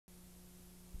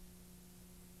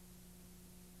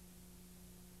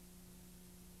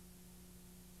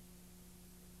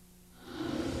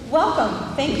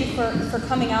thank you for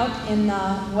coming out in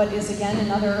what is, again,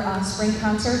 another spring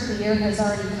concert. The year has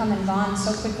already come and gone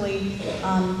so quickly,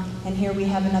 and here we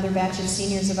have another batch of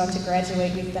seniors about to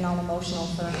graduate. We've been all emotional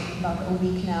for about a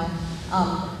week now.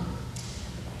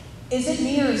 Is it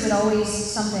me, or is it always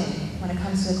something when it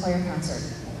comes to the choir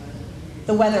concert?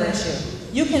 The weather issue.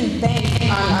 You can bank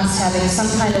on us having some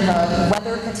kind of a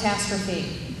weather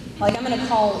catastrophe. Like, I'm going to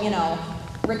call,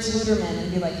 Rich Luderman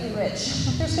and be like, hey, Rich,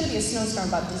 there's going to be a snowstorm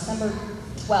about December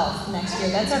 12th next year.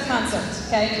 That's our concert,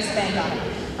 okay? Just bank on it.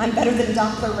 I'm better than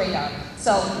Doppler radar.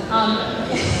 So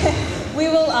we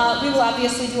will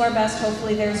obviously do our best.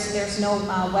 Hopefully there's no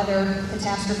weather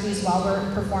catastrophes while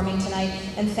we're performing tonight.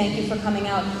 And thank you for coming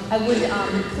out. I would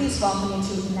please welcome you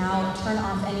to now turn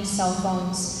off any cell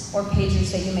phones or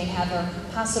pagers that you may have, or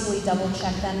possibly double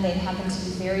check them. They happen to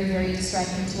be very, very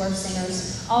distracting to our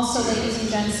singers. Also, ladies and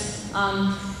gents,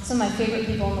 some of my favorite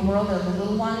people in the world are the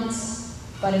little ones.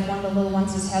 But if one of the little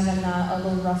ones is having a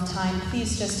little rough time,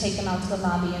 please just take them out to the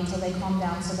lobby until they calm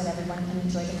down so that everyone can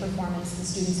enjoy the performance. The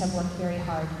students have worked very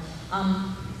hard.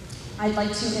 I'd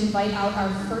like to invite out our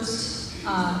first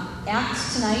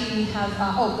act tonight. We have,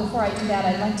 before I do that,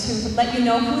 I'd like to let you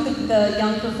know who the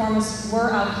young performers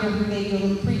were out here who gave you a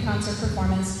little pre-concert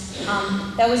performance.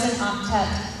 That was an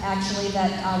octet, actually,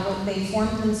 that they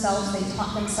formed themselves, they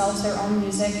taught themselves their own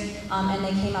music, and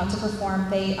they came out to perform.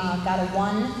 They got a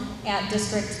 1 at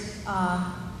district,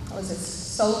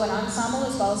 solo and ensemble,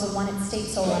 as well as a 1 at state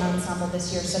solo and ensemble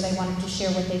this year, so they wanted to share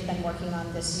what they've been working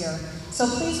on this year. So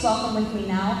please welcome with me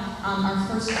now our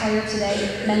first choir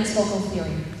today, Men's Vocal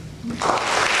Theory.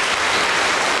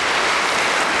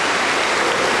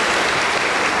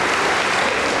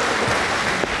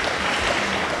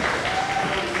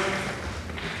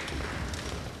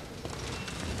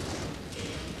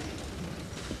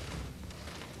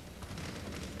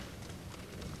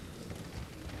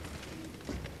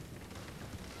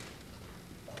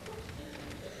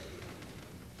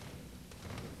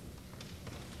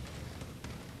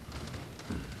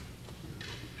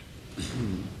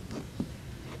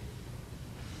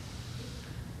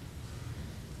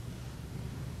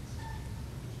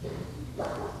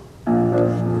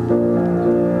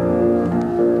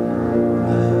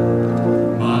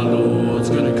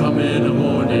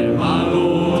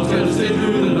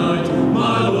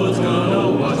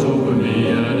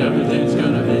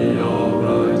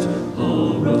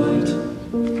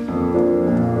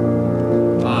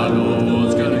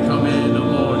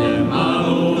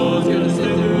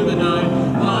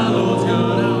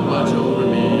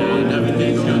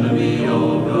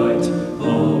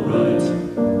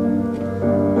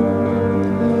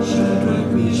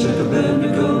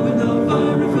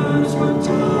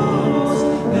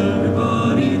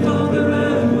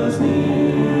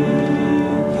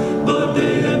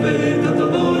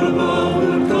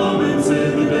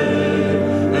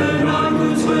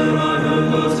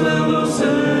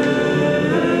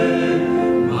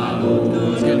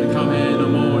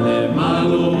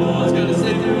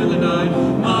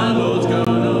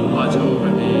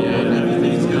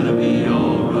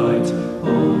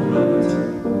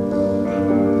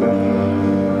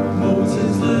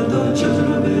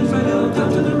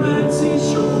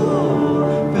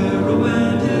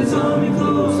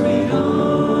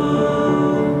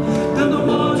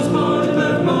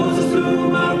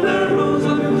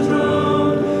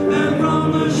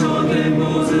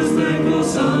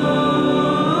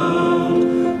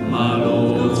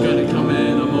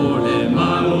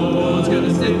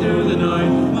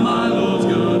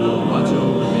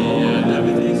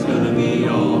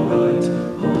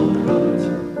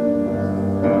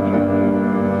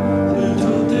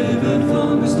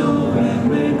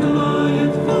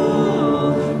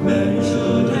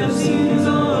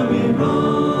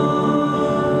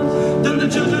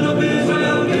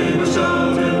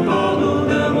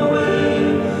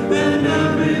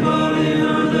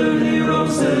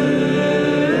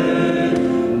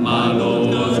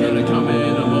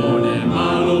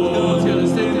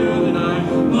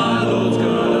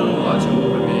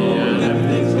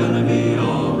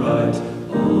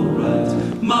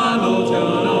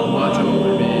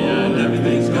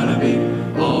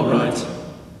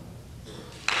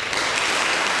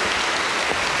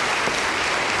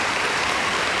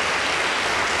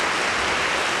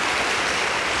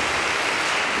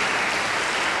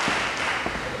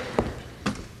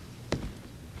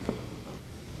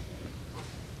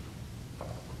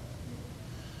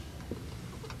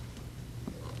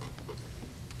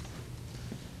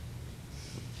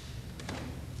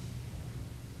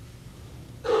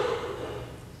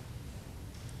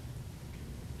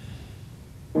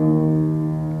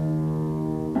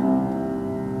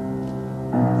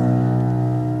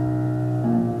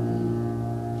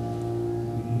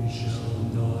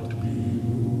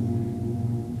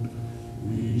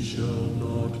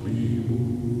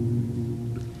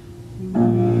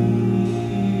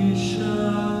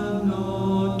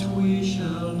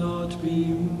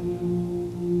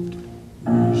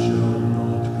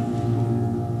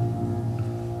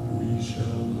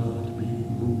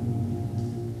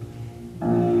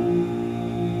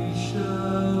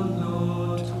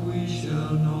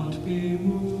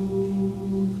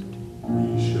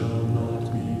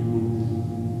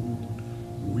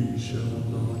 shall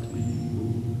not be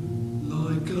moved.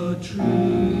 Like a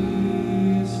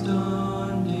tree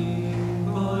standing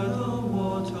by the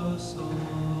waterside,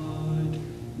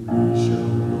 we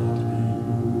shall not be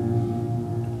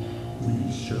moved. We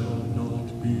shall not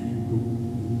be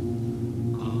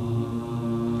moved.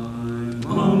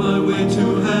 I'm on my way to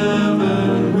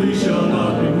heaven, we shall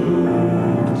not be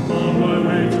moved. On my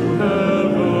way to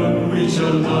heaven, we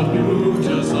shall not be moved.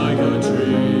 Just like a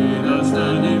tree that's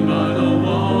standing by the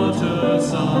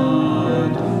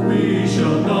waterside, we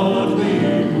shall not be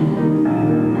moved.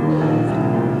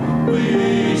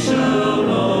 We shall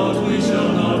not be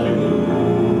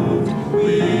moved.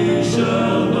 We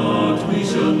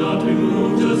shall not be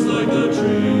moved. Just like a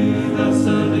tree that's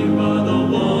standing by the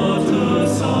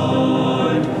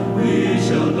waterside, we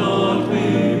shall not be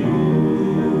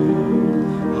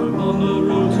moved. I'm on the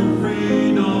road to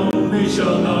freedom, we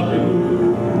shall not be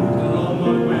moved. On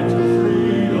my way to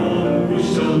freedom, we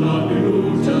shall not be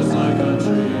moved. Just like a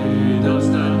tree that's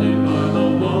standing by the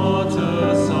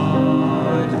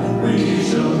waterside, we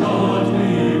shall not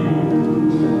be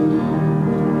moved.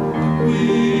 We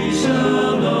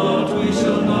shall not be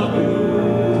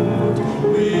moved.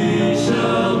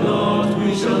 We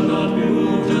shall not be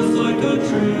moved. Just like a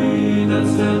tree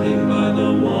that's standing by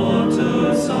the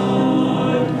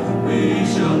waterside, we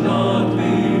shall not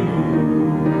be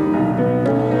moved.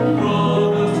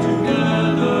 Brothers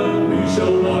together, we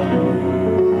shall not be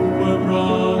moved. We're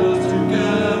brothers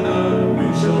together, we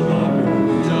shall not be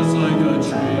moved. Just like a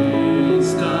tree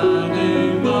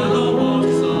standing by the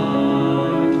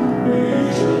waterside, we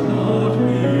shall not be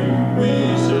moved. We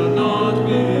shall not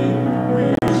be moved.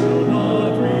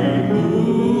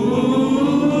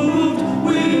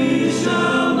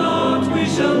 We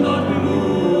shall not be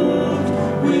moved.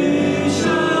 We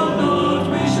shall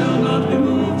not be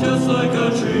moved. Just like a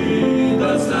tree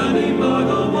that's standing by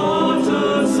the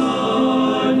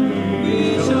waterside, we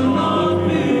shall not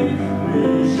be, we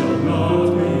shall not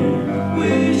be, we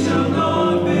shall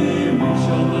not be, we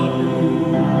shall not be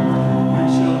moved. We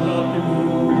shall not be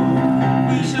moved.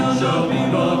 We shall not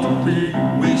be,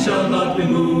 we shall not be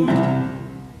moved.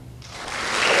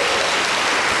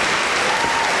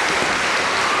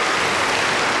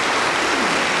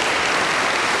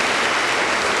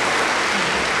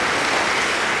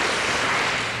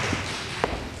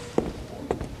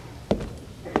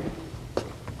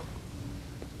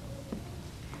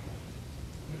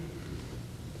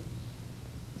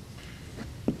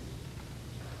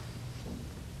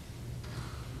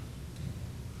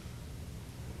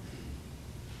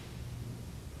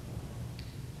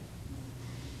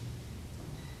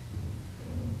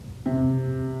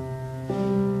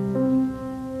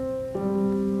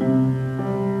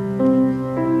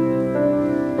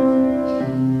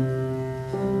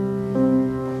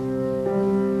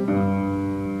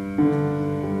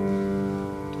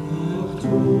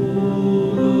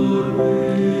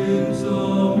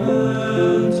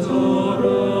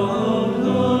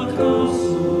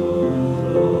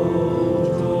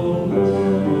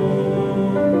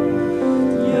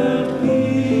 Yet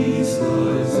peace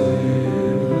lies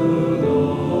in the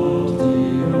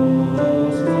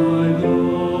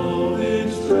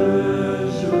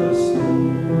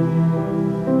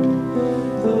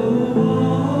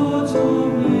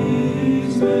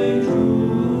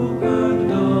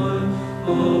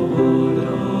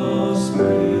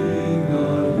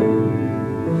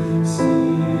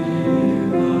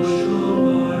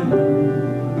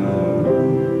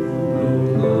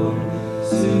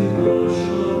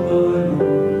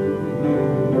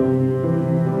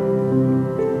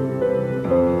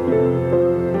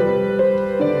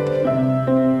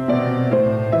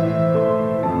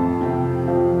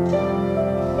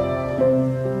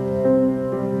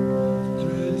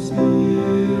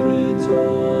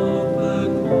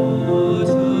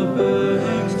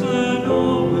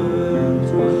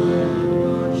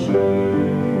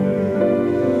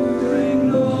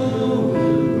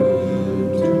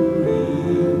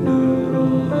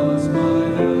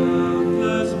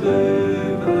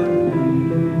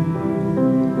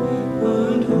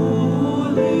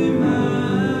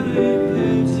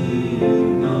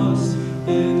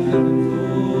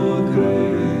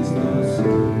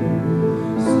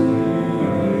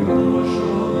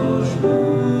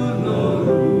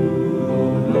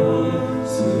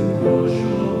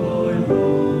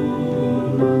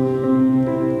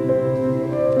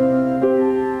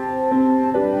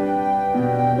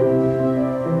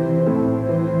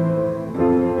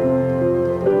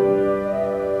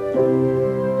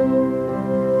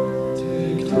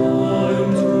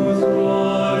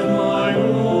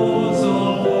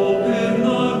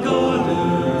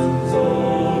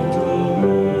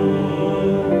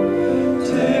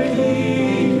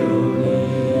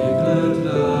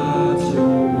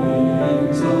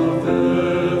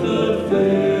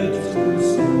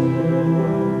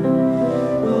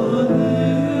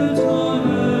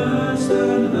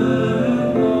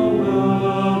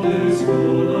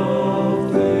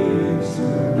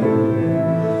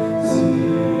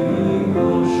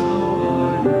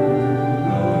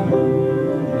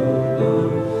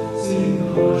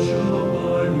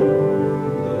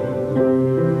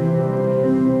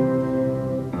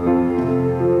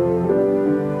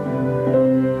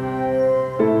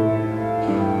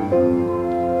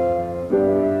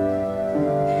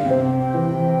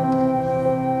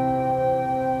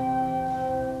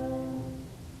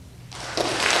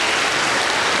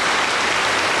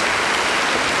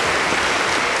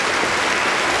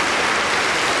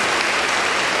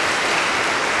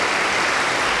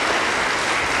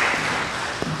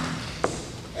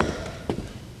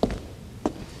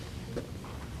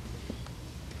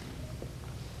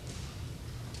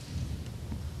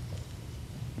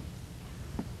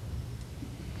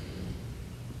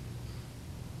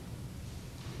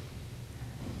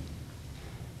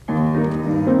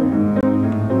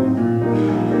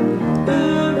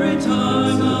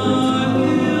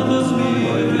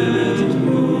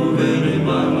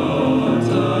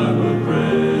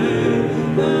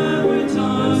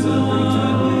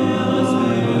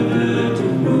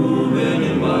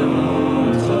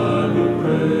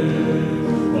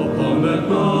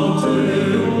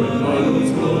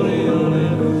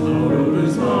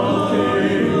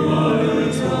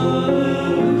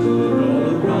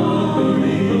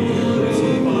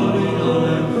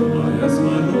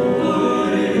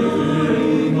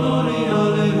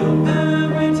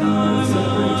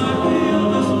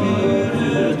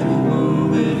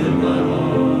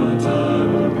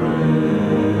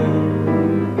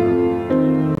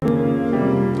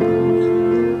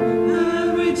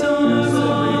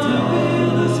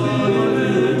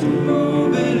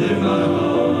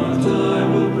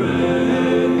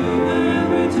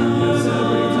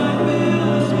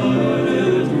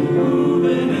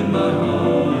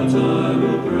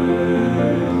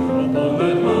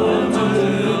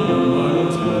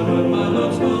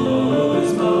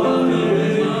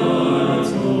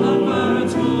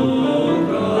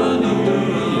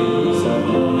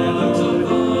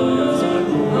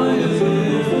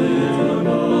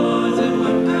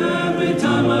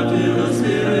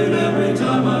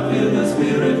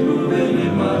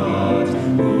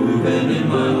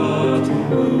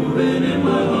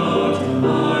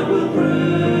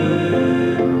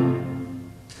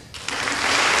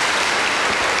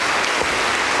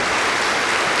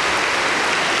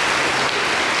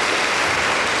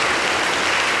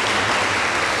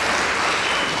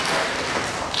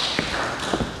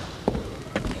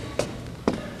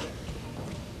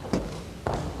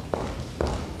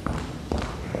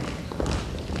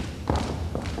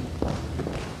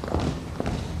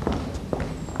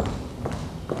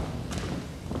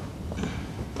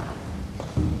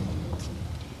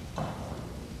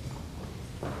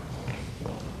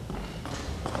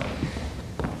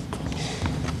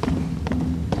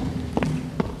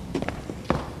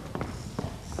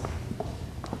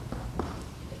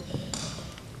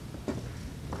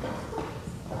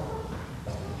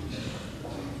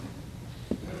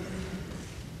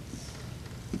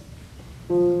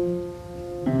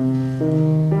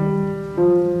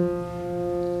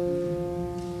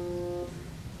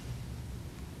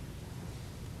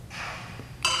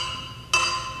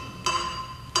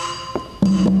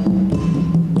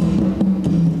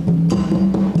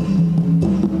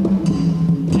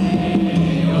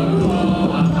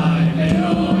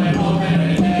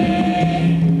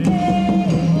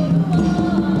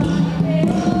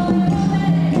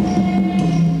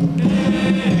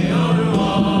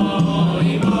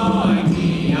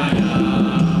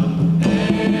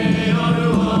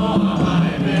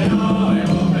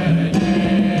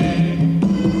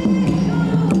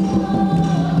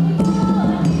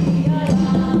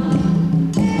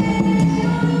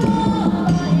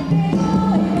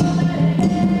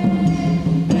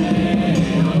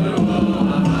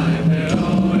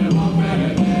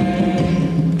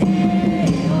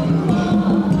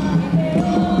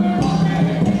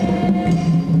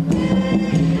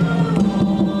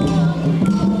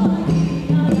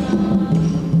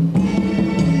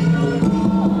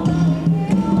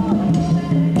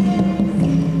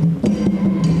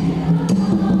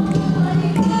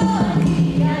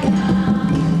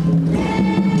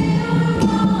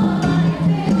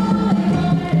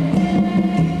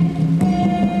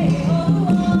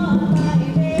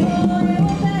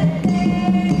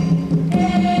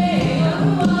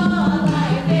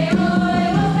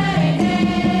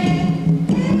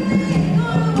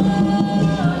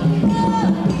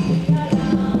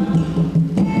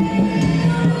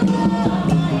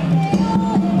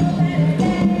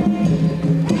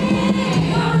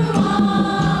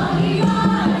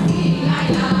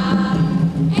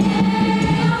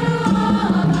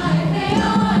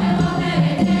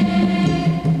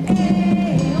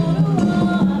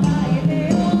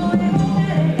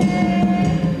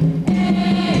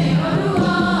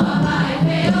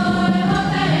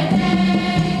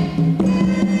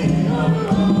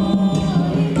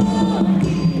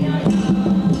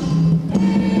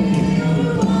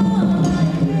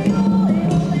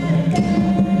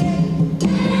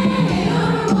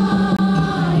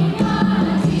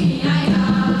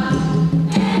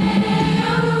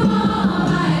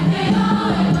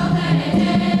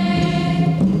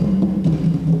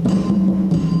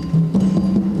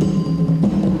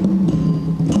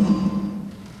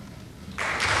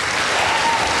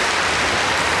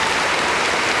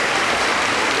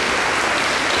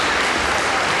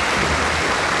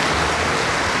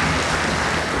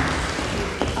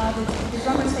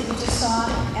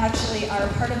actually are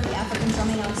part of the African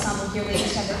Drumming Ensemble here. They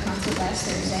just had their concert last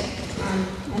Thursday.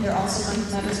 And they're also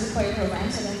members of the choir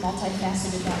program, so they're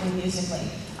multifaceted that way musically.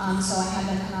 So I had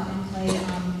them come out and play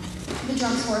the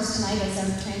drums for us tonight as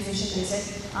our transition music.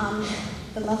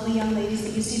 The lovely young ladies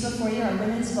that you see before you are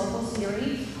Women's Vocal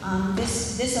Theory.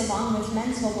 This along with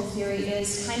Men's Vocal Theory,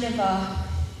 is kind of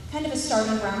a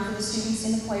starting ground for the students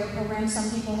in the choir program.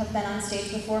 Some people have been on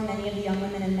stage before. Many of the young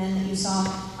women and men that you saw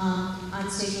on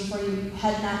stage before you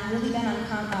had not really been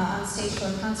on stage for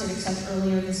a concert except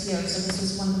earlier this year. So this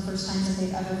was one of the first times that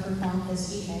they've ever performed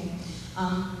this evening.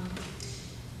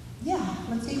 Yeah,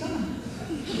 let's keep going.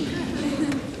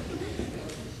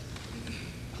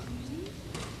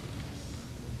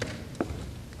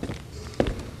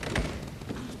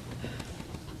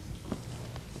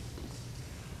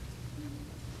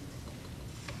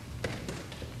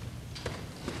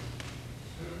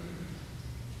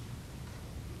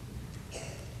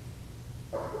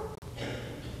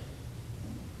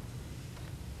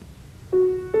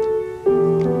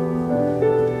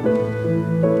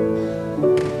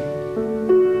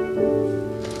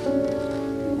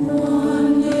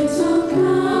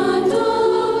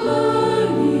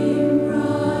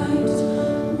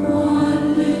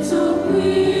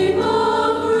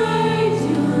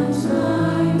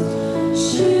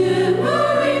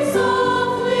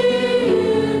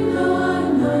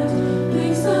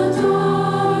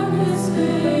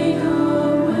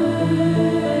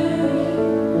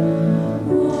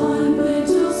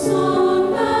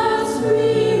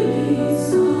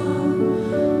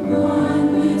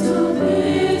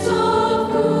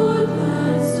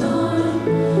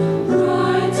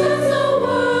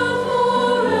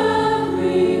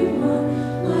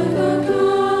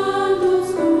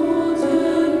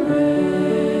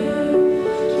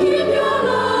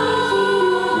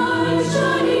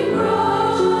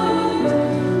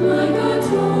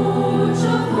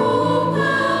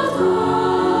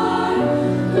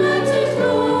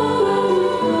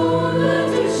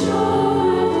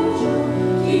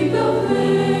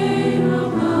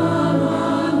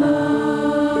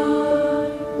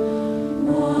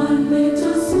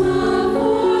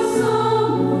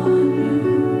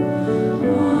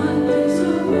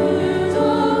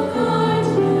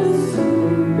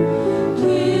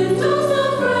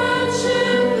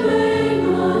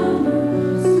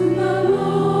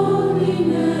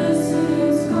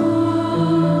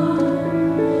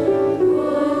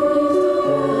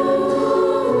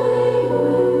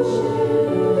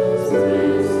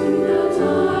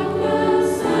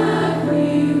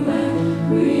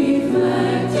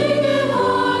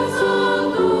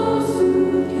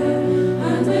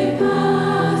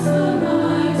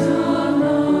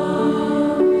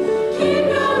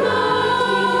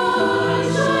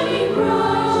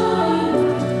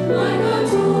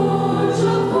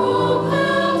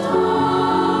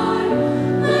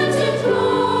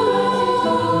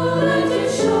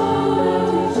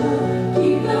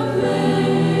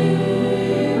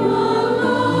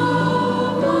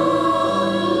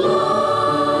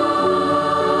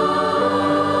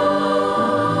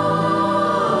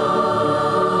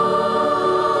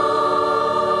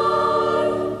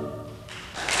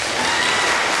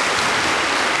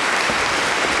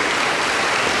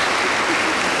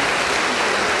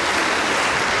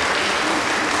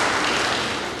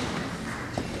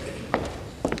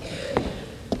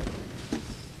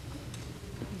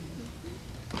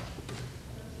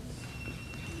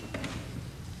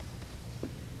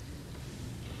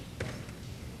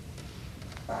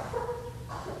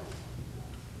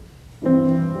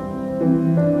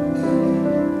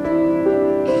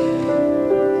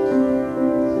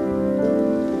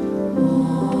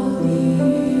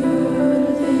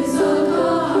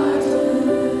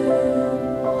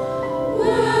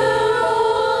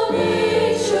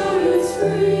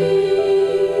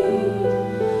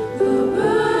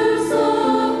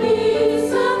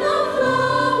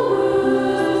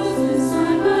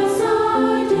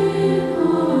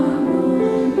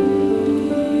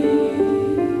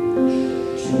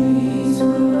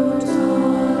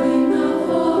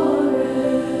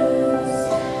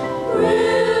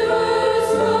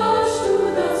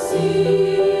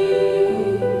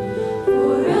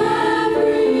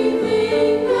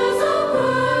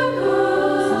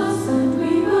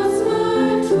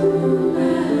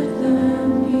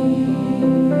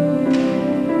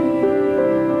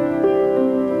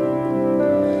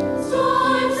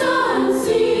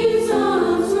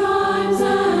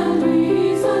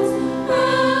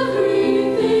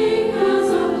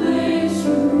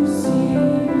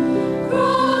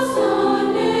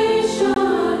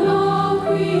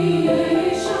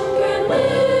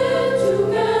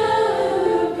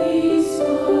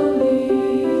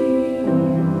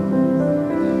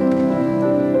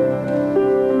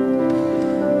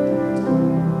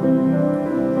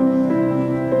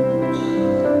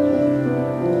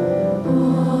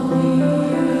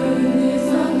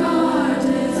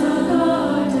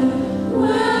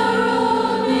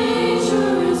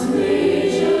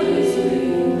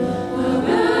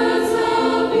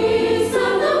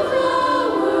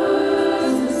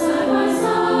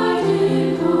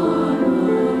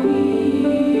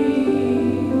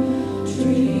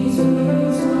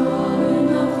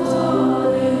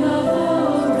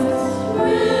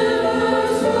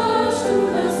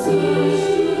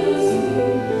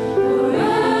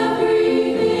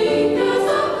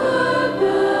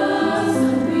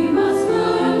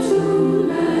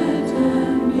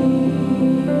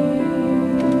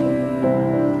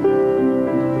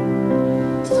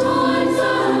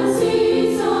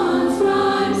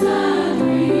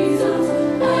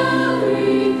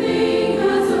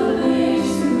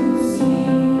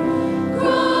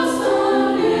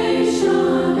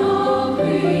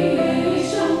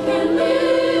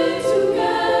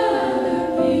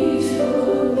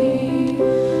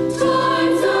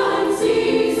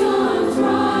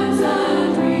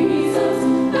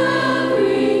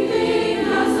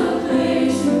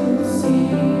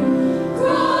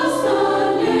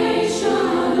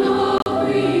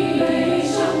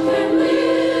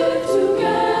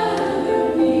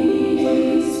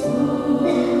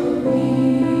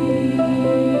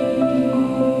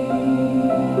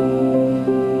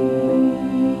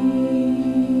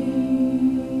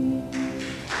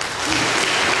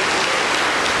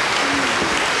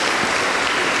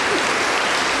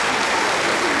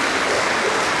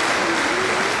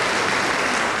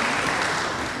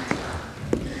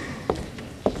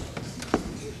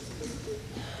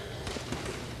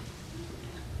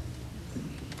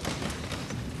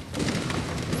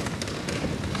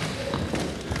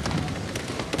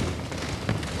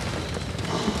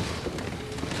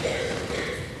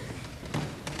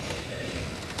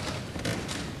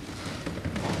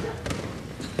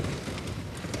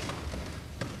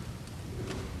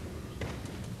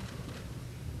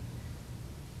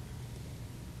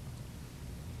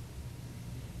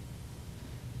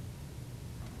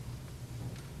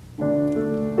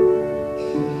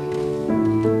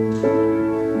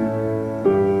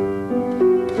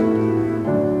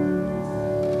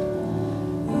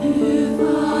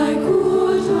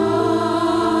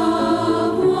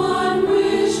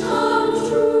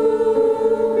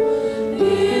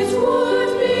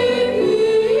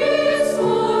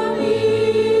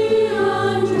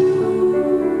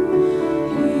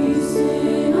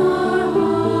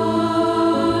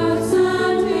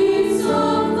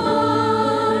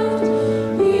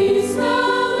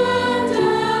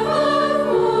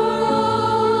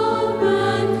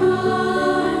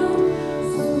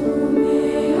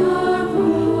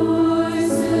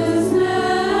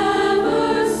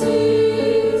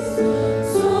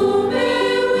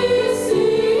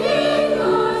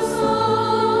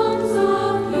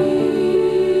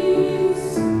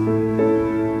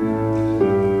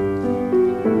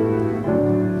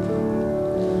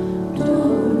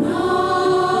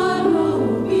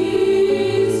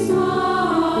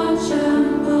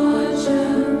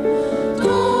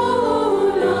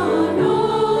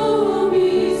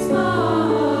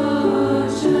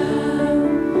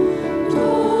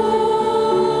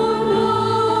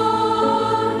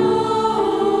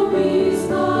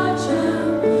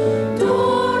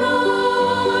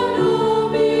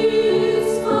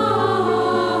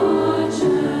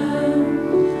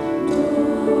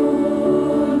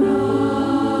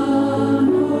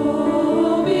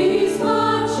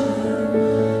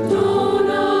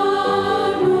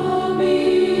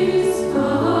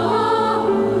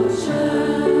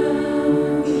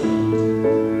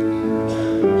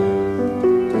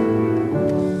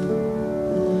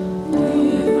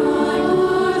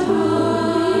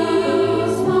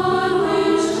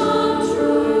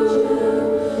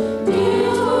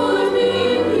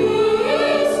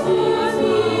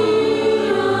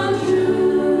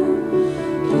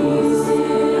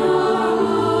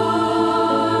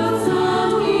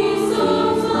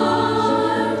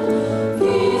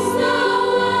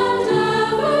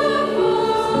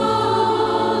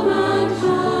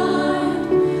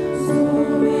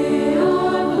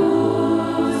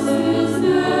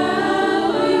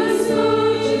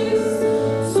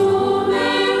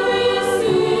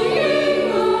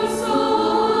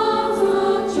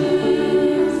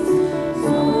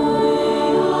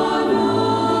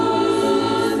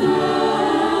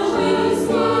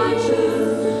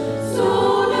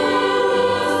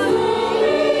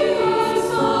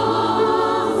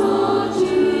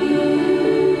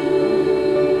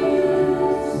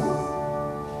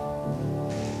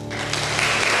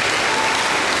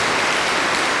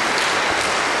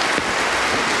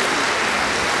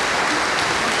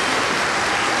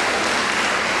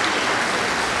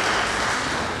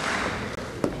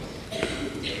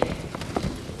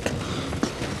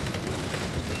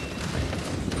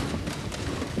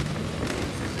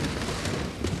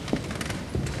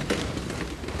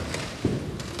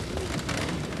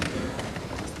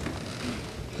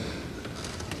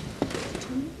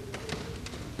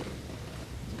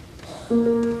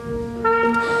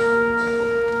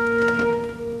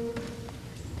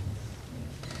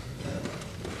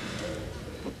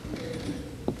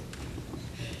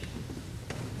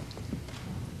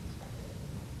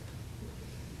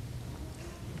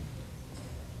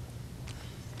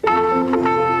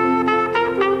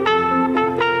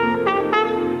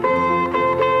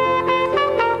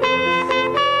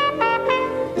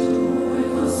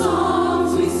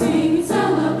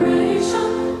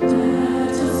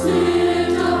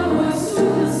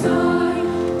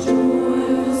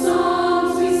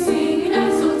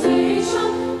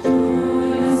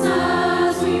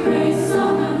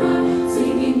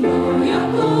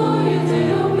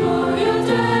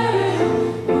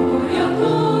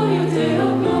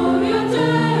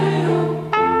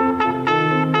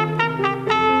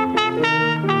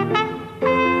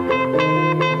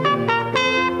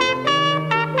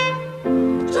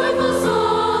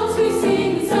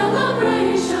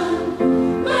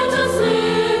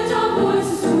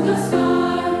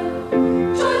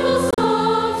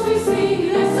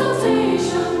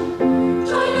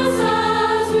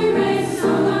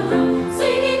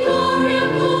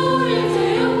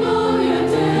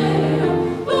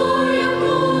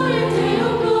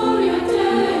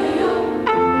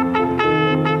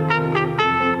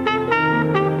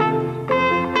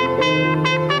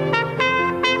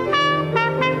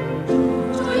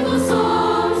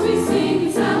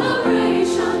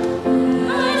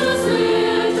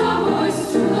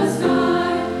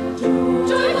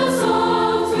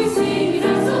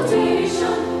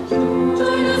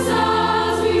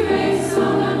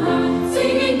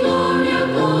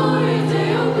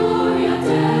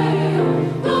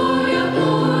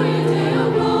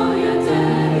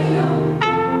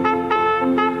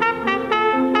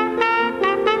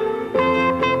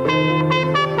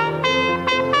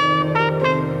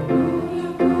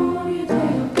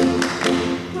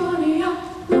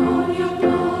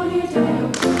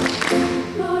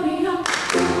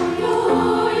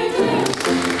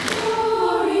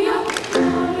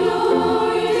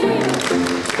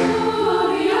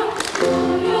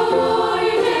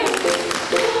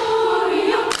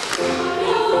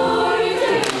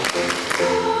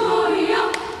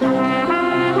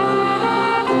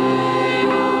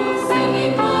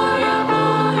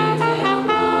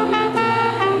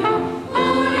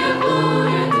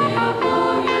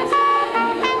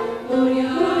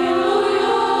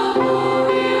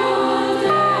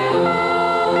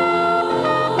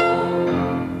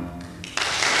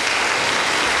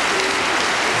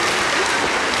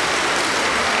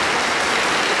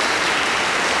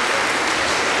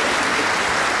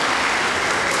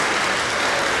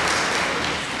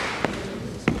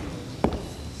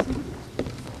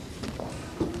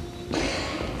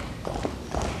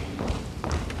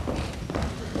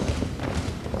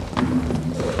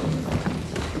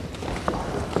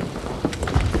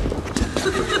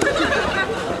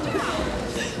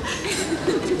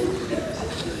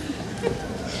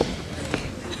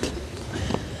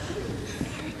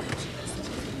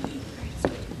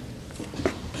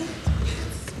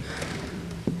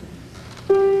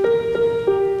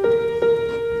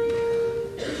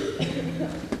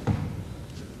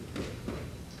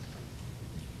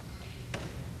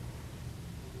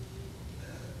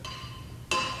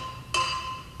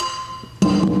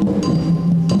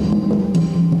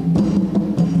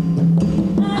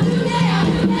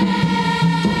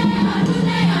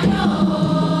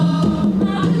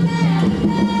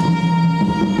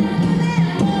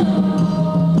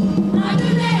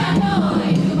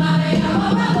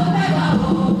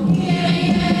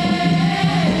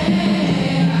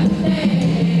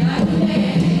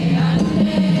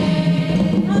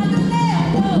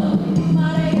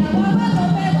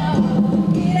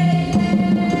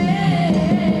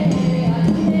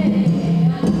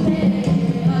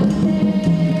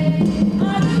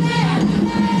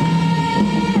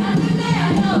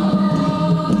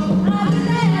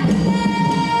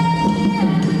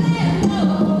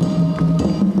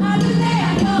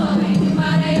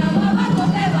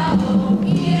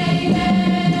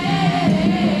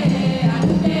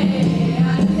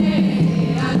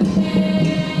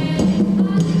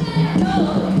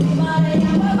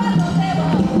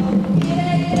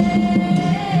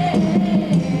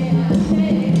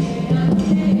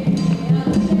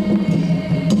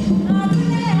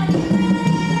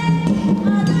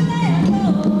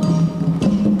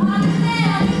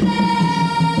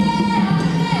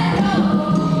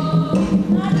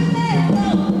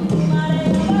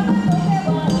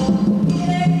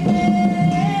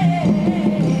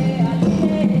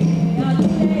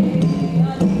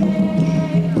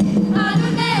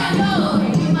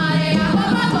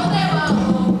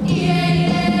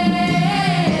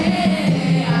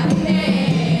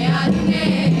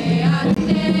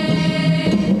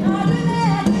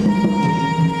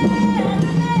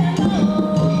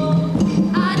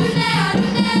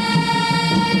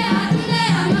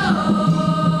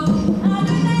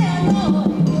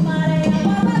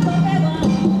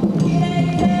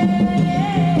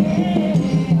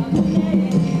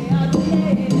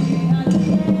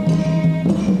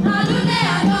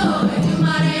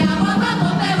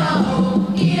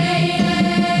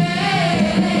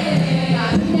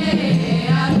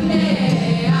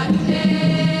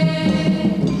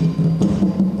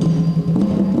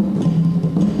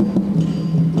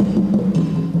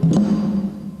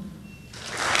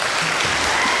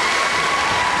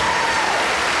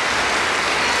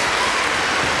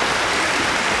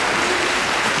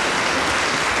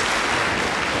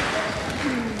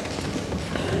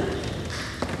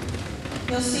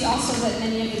 You'll see also that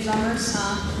many of the drummers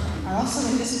are also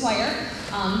in this choir.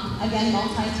 Again,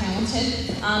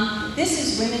 multi-talented. This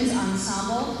is Women's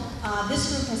Ensemble. This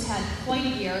group has had quite a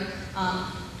year.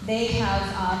 They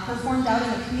have performed out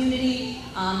in the community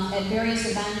at various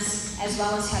events, as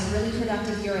well as had a really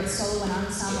productive year at solo and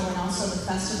ensemble and also the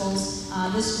festivals.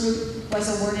 This group was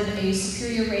awarded a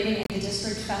superior rating at the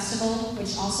district festival,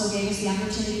 which also gave us the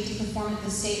opportunity to perform at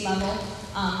the state level.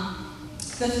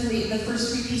 The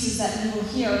first three pieces that we will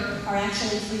hear are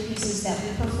actually three pieces that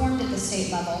we performed at the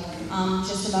state level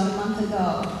just about a month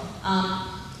ago.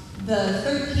 The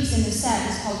third piece in the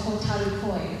set is called Hotaru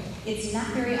Koi. It's not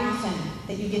very often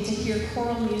that you get to hear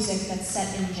choral music that's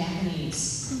set in Japanese.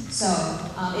 So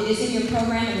it is in your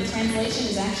program, and the translation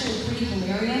is actually pretty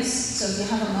hilarious. So if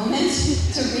you have a moment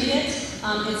to read it,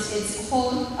 it's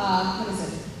what is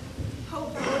it?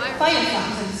 Firefly. I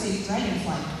was going to say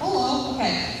dragonfly. Hello.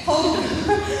 Okay.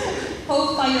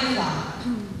 Ho Firefly.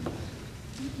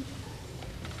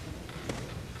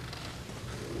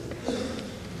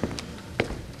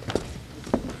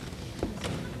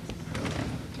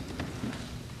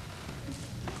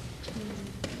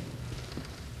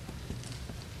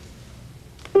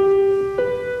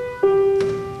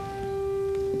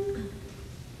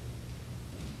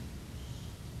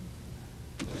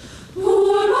 Oh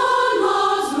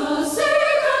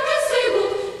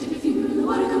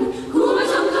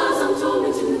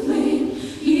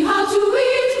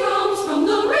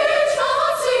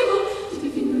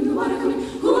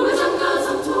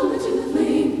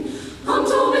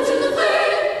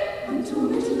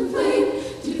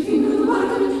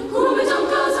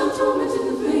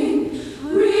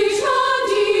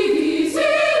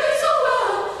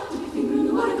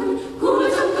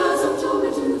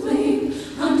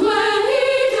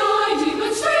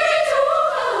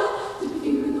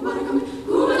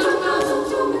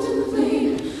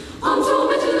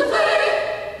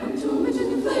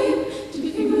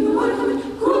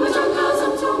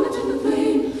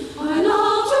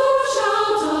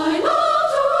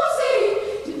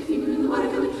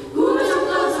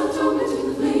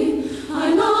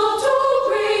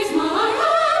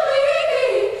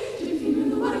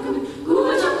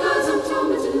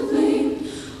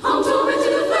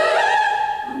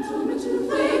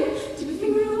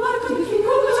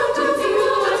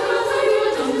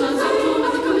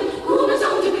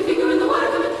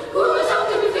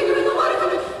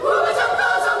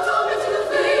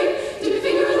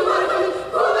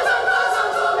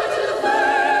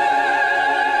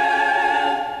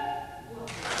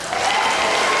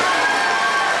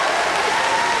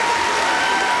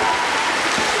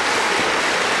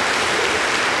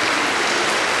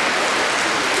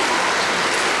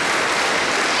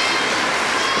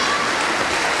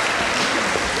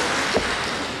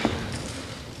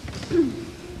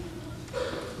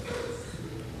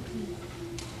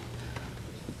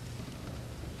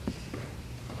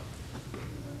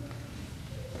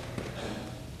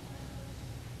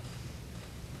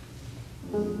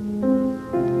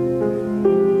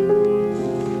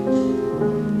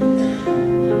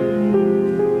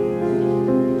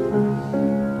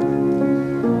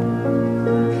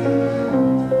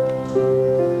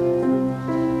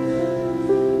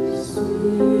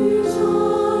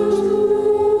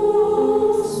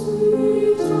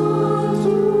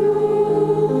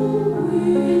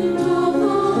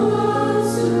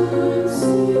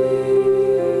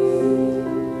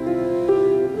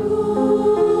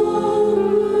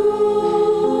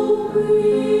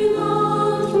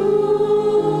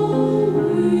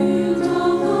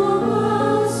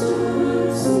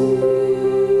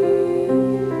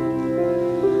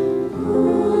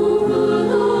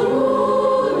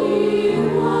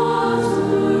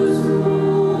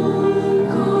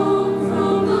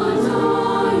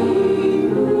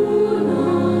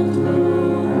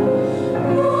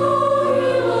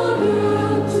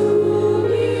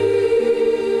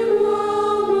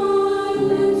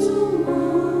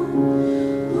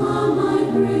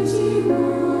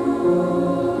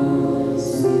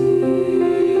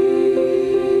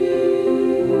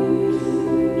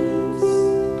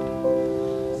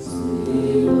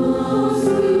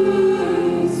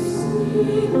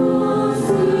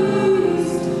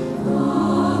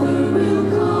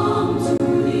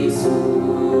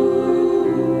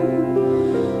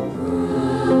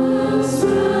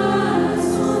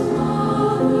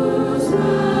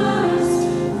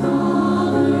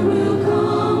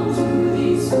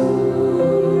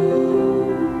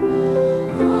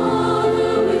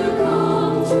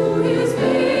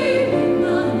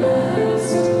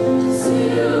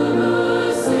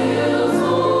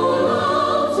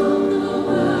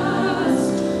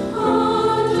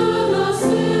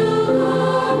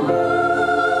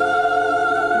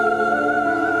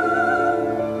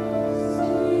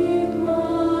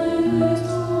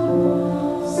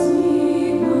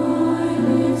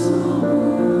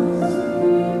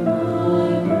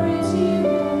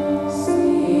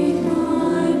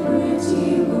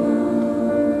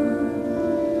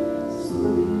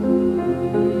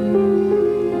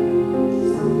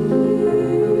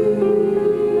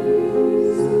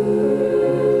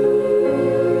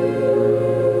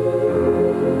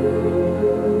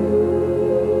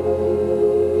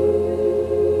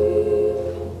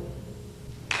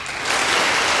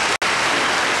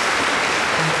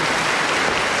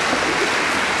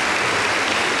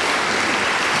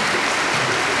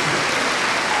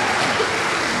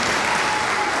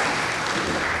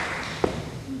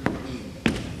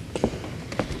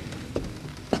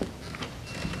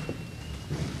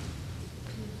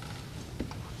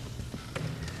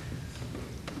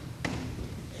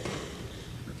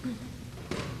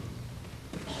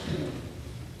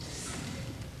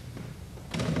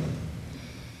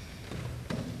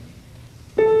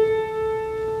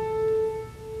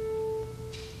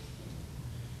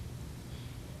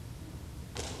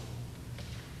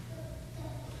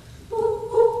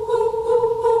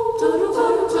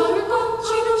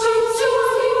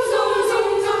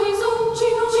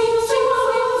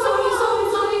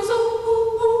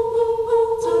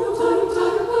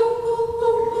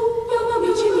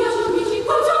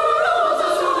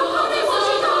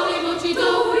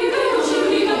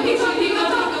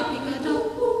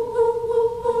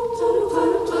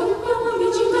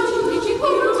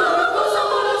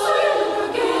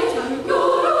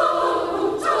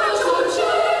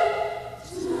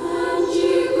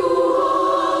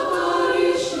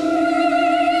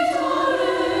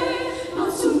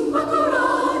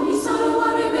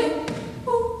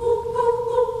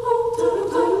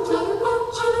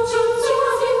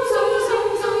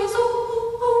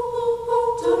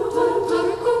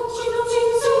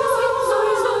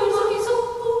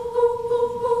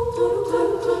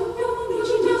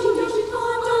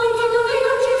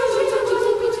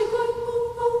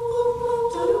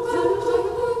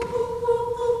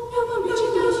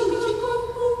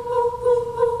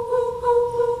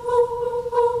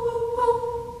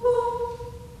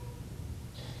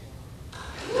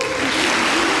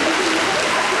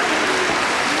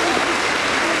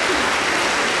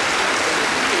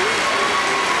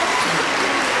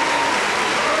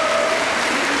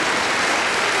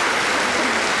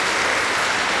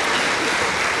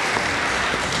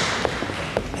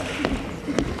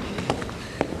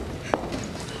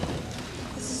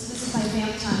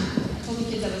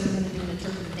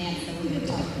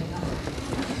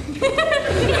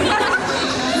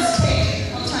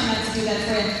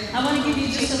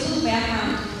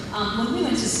When we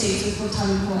went to States with Hotel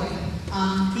Koi,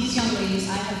 these young ladies,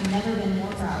 I have never been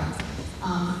more proud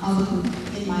of a group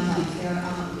in my life.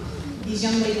 These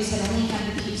young ladies had only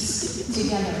had the piece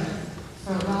together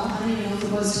for, well, I don't even know if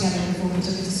it was together before we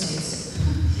took it to States.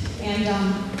 And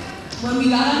when we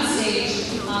got on stage,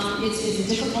 it's a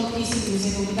difficult piece of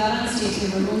music. When we got on stage, we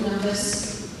were a little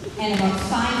nervous, and about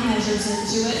 5 measures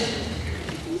into it,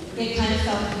 it kind of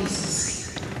fell to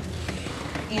pieces.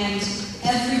 And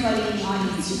everybody in the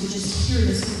audience, you could just hear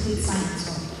this complete silence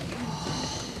going, oh,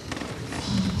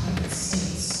 United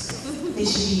States. They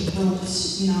should be roped,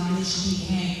 and they should be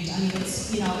hanged. I mean,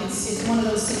 it's one of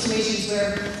those situations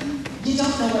where you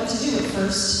don't know what to do at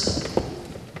first.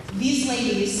 These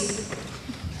ladies,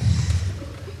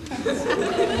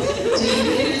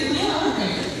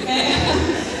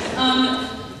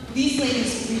 these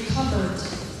ladies recovered.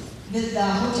 The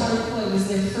Hotel Koi was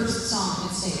their first song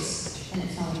in States, and it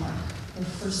fell apart. Their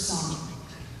first song.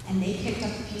 And they picked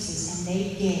up the pieces, and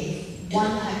they gave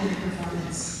one heck of a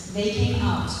performance. They came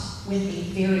out with a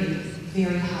very,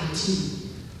 very high tune,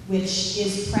 which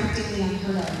is practically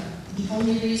unheard of. The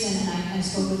only reason, and I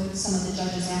spoke with some of the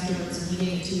judges afterwards, and he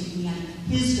gave it to me on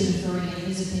his good authority and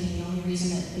his opinion, the only reason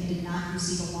that they did not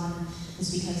receive a 1 is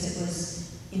because it was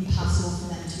impossible for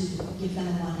them to give them a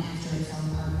 1 after it fell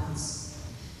apart once.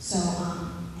 So,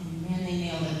 and man, they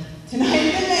nailed it tonight,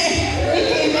 didn't they? They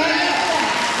came back after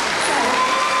that. So,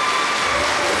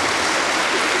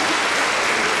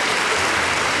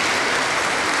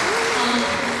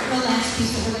 the last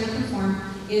piece that we're going to perform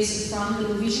is from the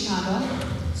movie Chicago.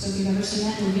 So if you've ever seen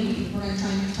that movie, we're going to try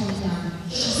and tone it down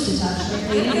just a touch, right,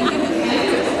 lady? I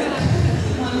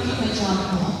want to keep my jaw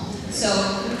cool. So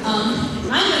I'm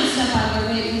going to step out of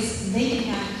their way because they can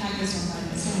hack this one by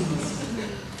themselves.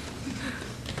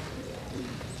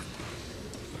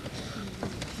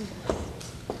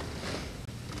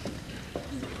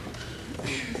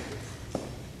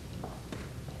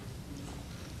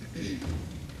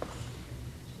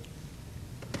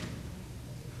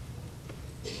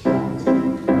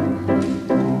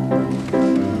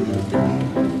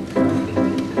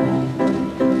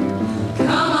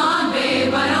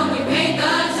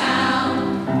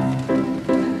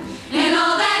 And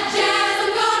all that jazz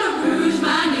I'm gonna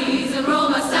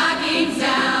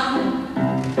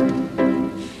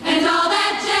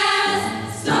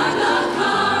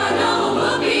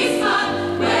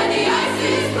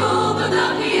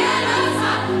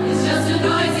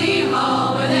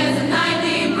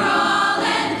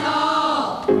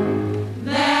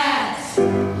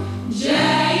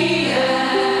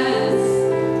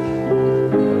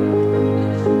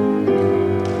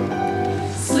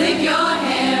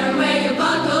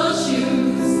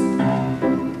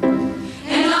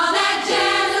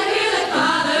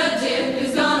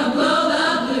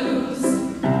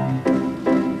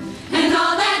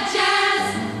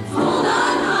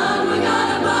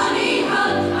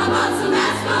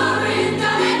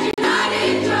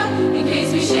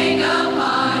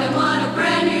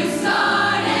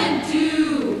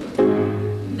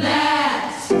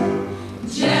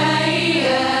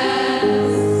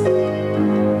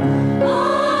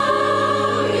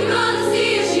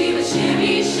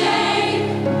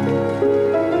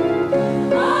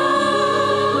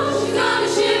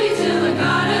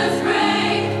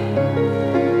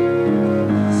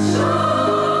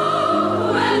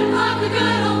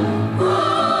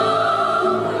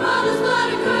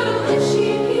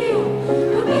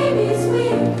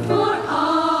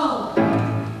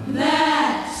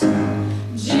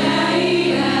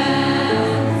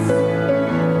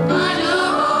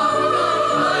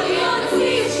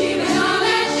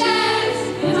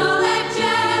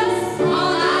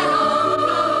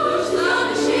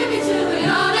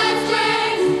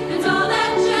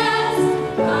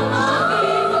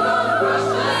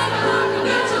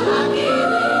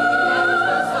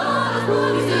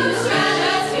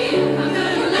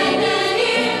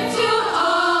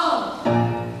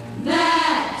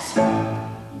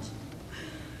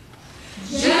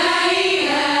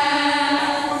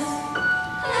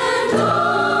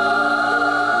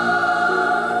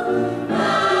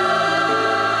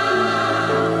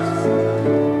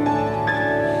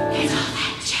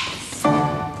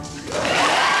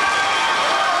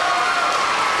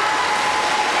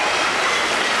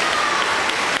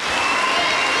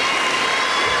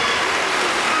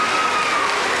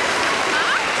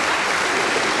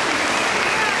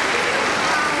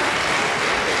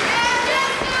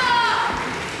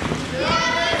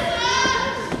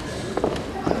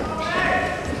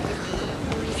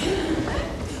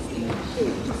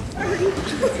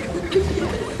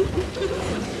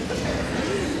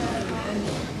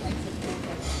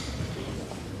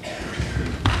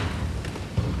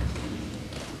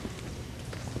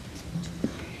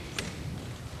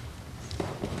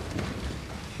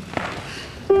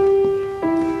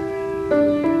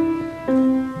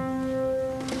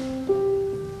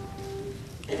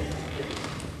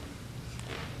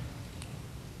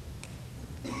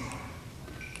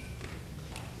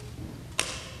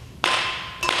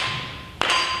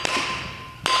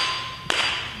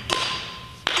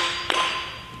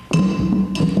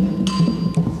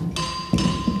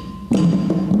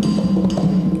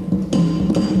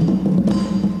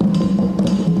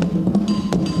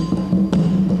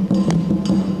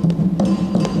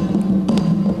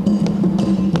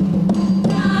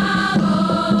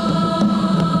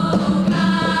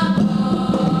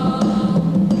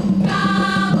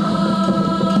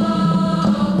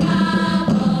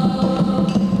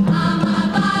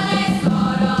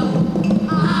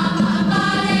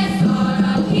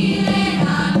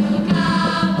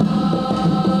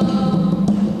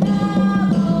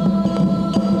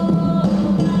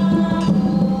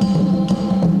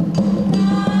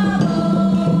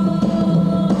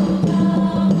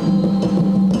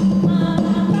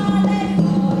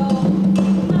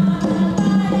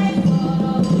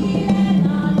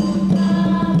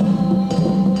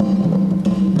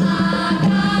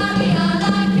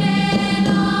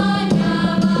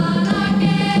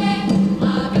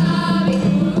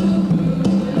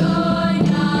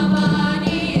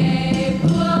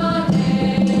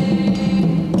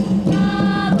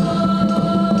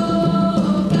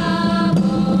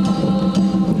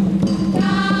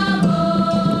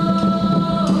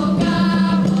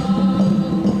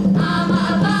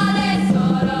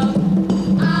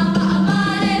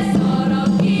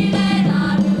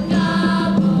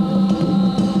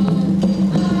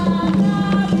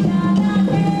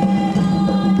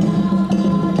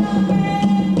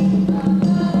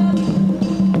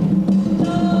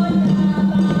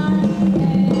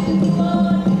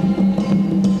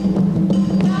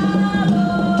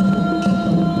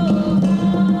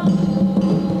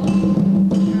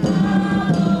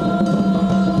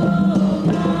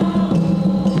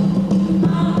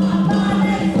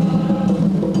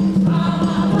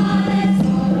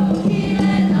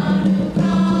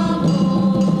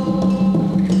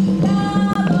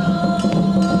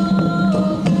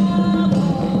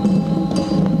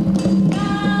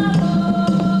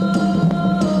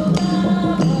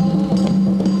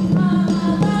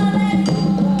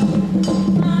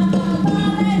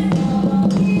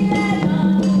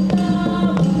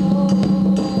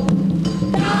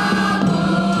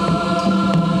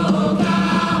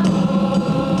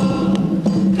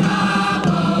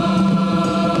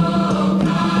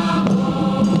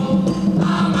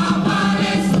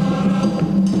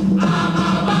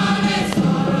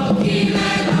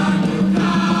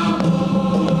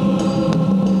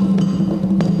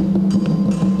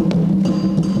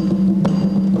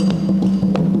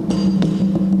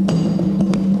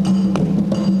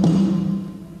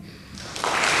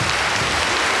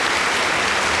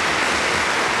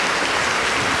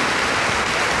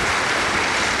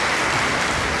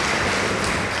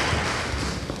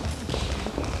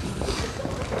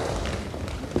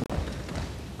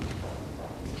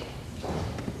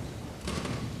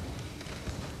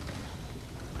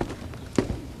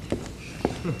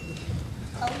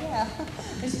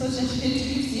suppose I should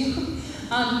introduce you.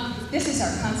 This is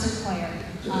our concert choir.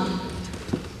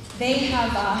 They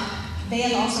have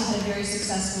also had a very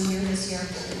successful year this year,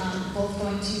 both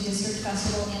going to District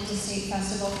Festival and to State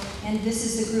Festival. And this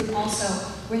is the group also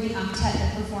where the octet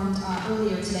that performed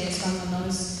earlier today, so you'll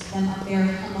notice them up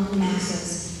there among the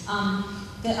masses.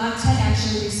 The octet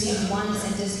actually received ones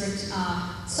at District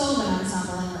Sullivan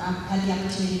Ensemble and had the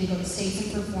opportunity to go to State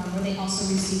and perform, where they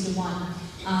also received a one.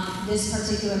 This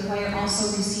particular choir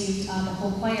also received, the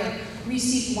whole choir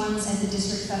received ones at the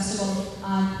District Festival,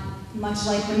 much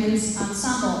like Women's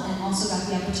Ensemble, and also got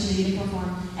the opportunity to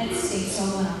perform at State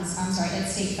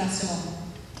Festival.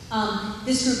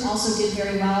 This group also did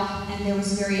very well, and there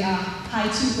was very high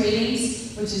 2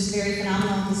 ratings, which is very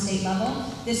phenomenal at the state level.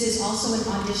 This is also an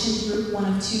audition group, one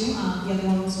of 2. The other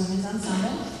one was Women's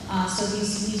Ensemble. So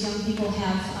these young people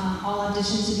have all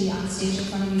auditioned to be on stage in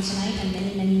front of you tonight, and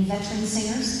many, many veteran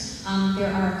singers.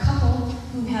 There are a couple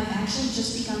who have actually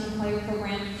just begun the choir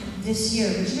program this year.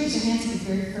 Would you raise your hands for the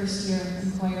very first year in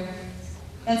the choir?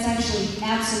 That's actually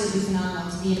absolutely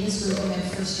phenomenal to be in this group in their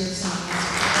first year of singing.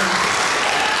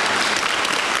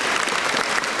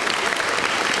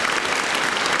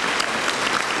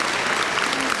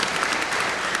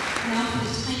 Now for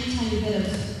this tiny, tiny bit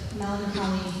of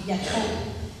melancholy yet hope,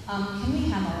 can we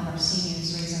have all of our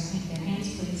seniors raise their hands,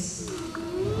 please?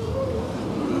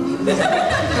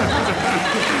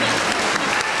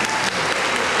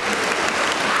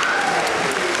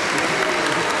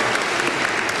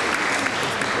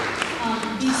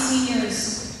 These seniors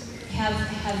have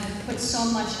put so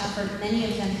much effort, many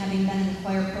of them having been in the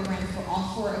choir program for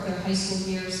all 4 of their high school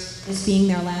years, this being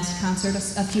their last concert.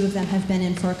 A few of them have been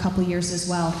in for a couple years as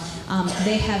well.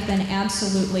 They have been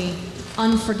absolutely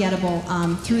unforgettable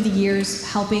through the years,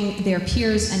 helping their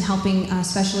peers and helping,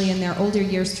 especially in their older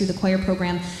years through the choir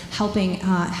program, helping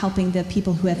the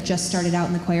people who have just started out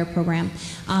in the choir program.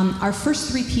 Our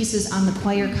first 3 pieces on the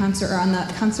choir concert, or on the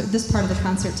concert, this part of the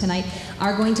concert tonight,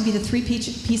 are going to be the 3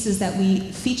 pieces that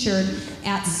we featured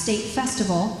at State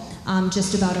Festival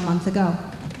just about a month ago.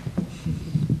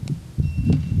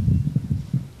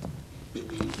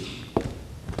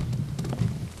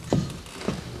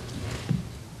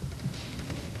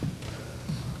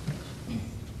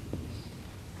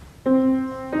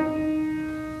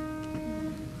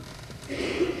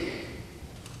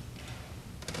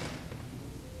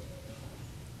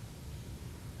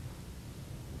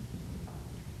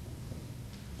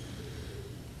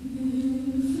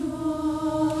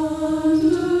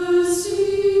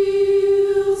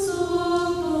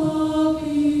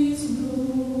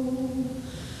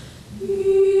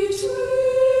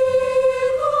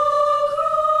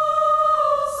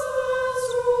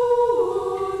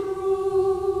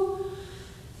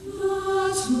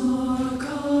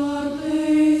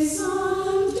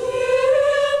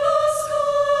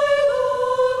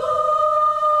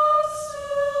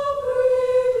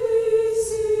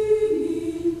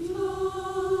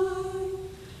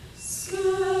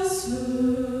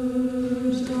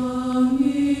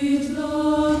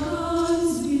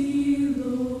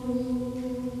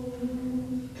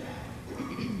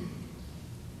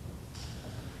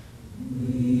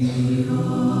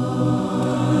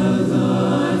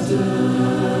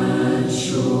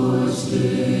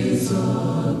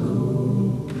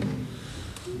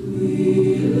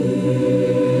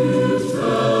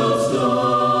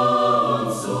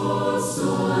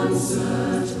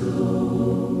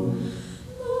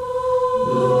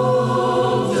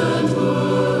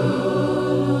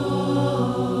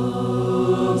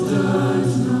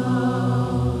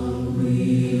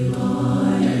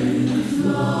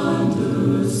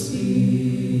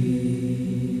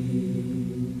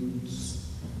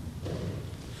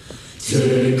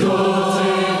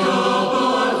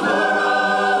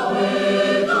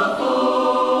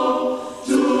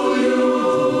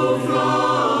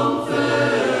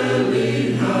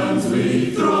 Hands we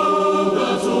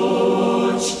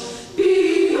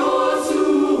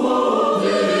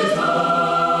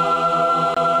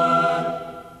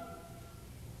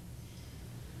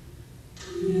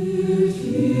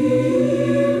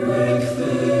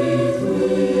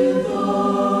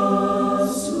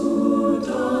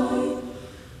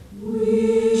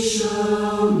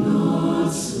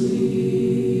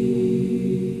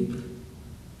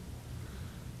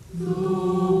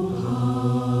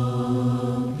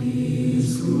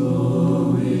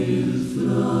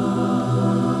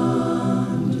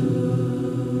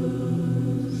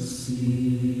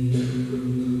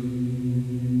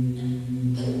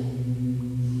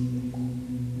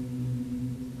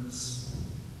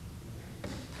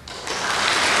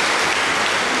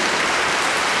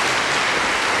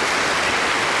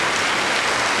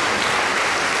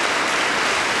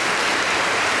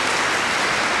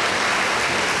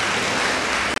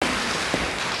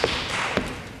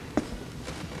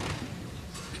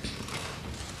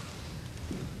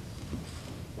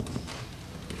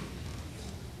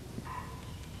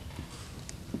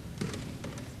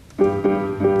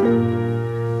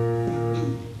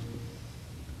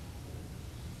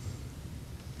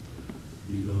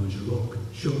Elijah Rock,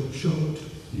 shout, shout.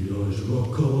 Elijah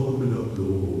Rock coming up,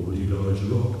 Lord. Elijah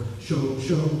Rock, shout,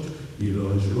 shout.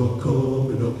 Elijah Rock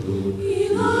coming up, Lord.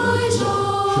 Elijah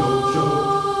Rock, shout, shout.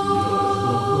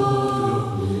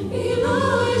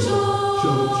 Elijah Rock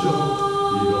coming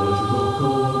up,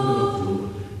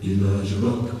 Lord. Elijah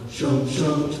Rock, shout,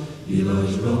 shout.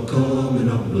 Elijah Rock coming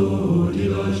up, Lord.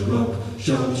 Elijah Rock,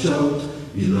 shout, shout.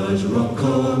 Elijah Rock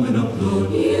coming up,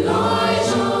 Lord.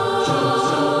 Elijah Rock, shout,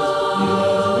 shout.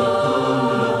 Elijah Rock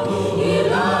coming up, Lord.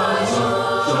 Elijah,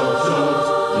 shout,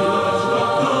 shout. Elijah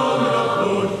Rock coming up,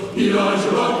 Lord. Elijah, shout, shout. Elijah Rock coming up, Lord.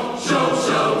 Elijah Rock, shout,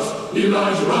 shout.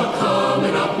 Elijah Rock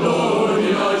coming up, Lord.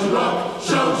 Elijah Rock,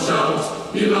 shout,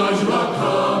 shout. Elijah Rock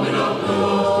coming up,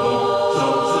 Lord.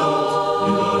 Shout, shout.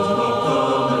 Elijah Rock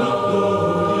coming up,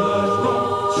 Lord. Elijah Rock,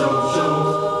 shout, shout.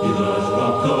 Elijah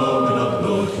Rock coming up,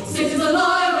 Lord. Satan's a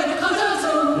liar when it comes out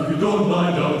soon. If you don't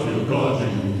mind, I'll feel God to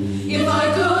you. If I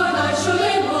could, I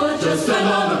surely would. Just stand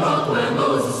on the rock where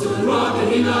Moses stood. Rock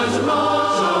and Elijah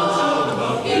Rock. Shout, shout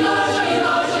about Elijah,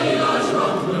 Elijah, Elijah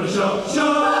Rock. We're gonna shout,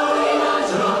 shout.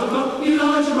 Elijah Rock.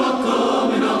 Elijah Rock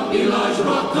coming up. Elijah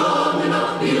Rock coming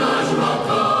up. Elijah Rock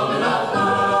coming up.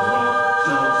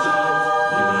 Shout, shout.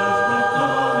 Elijah Rock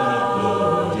coming up,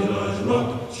 Lord. Elijah Rock.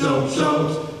 Shout, shout.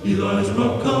 Elijah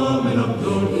Rock coming up,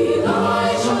 Lord.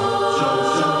 Elijah. Shout,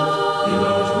 shout.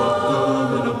 Elijah Rock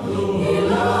coming up, Lord.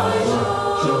 Elijah.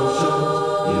 Shout, shout.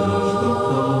 Elijah Rock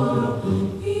coming up,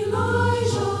 Lord.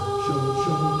 Elijah. Shout,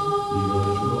 shout.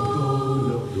 Elijah Rock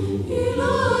coming up, Lord.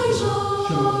 Elijah.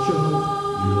 Shout, shout.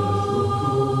 Elijah Rock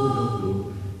coming up, Lord.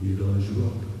 Elijah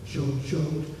Rock. Shout,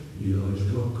 shout. Elijah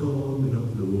Rock coming up,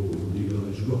 Lord.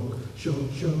 Elijah Rock. Shout,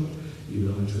 shout.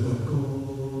 Elijah Rock coming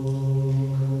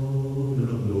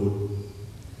up, Lord.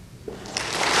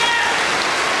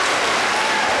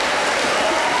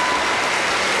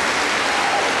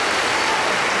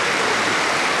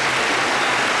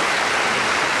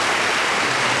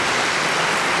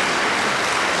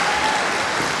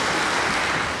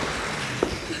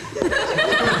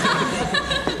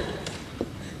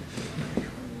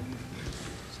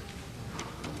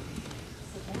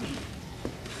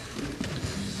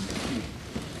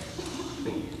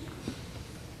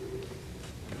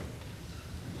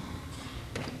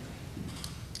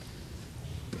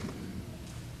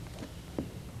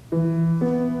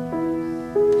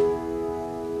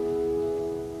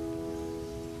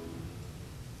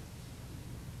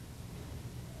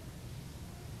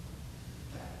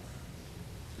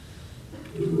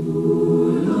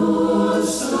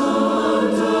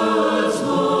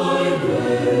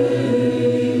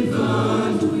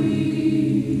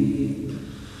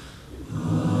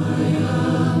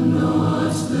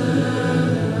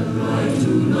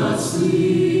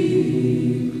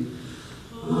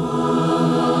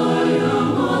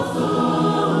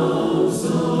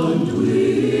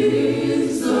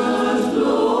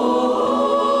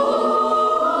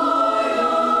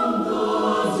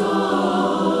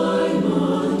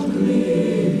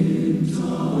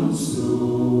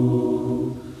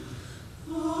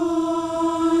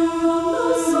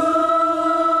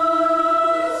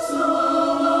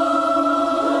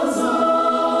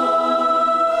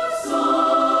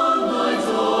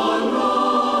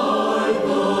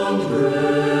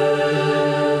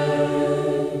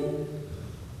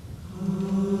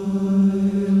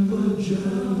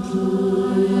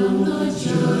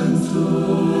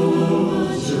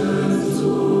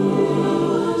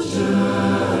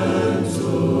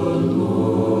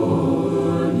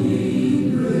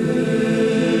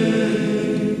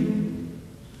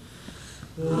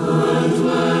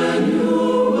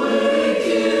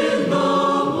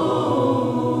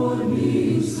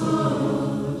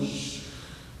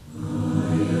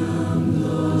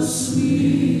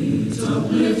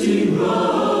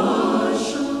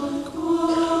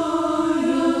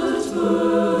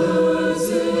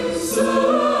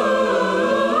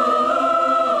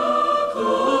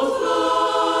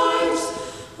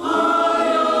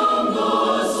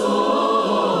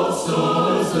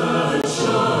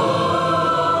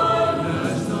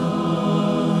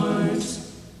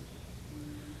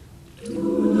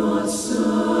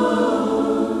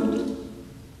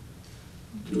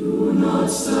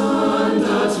 Stand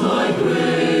at my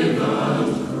grave and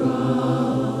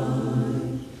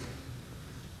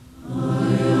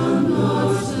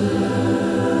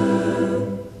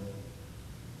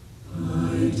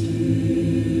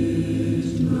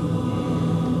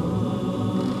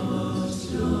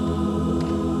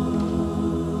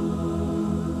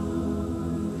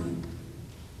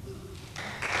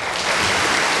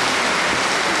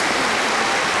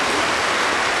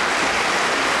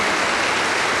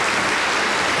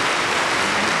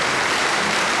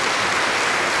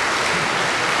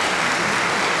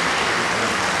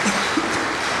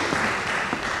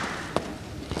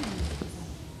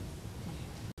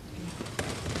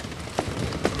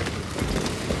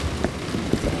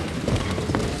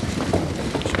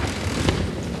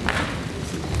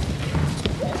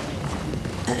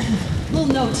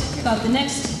about the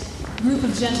next group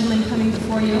of gentlemen coming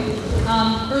before you.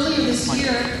 Earlier this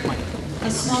year, a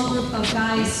small group of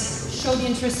guys showed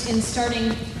interest in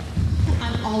starting.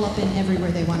 I'm all up in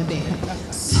everywhere they want to be.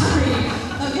 Sorry.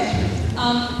 Okay.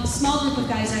 Small group of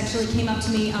guys actually came up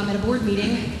to me at a board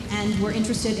meeting and were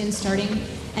interested in starting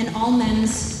an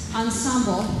all-men's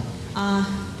ensemble,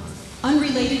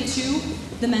 unrelated to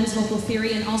the men's vocal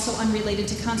theory and also unrelated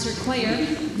to concert choir.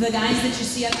 The guys that you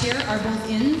see up here are both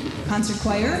in concert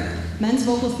choir, men's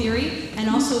vocal theory, and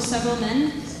also several men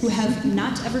who have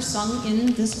not ever sung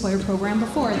in this choir program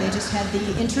before. They just had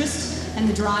the interest and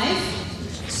the drive.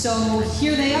 So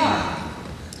here they are.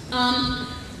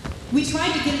 We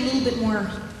tried to get a little bit more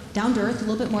down to earth, a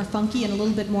little bit more funky, and a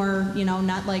little bit more, you know,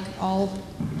 not like all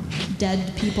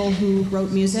dead people who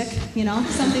wrote music, you know,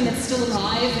 something that's still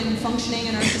alive and functioning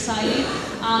in our society.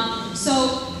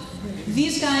 So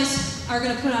these guys are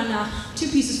going to put on two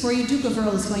pieces for you. Duke of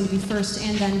Earl is going to be first,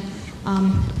 and then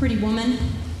Pretty Woman.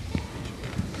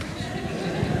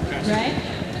 Right?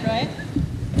 Right?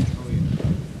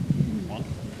 One,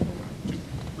 two,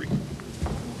 three.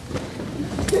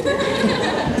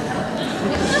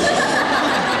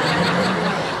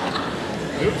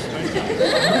 Oops, nice job.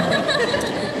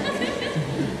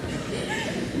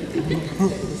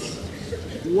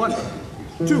 One,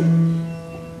 two.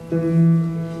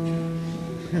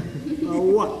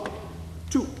 1,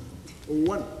 2.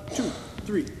 1, 2,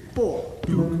 3, 4.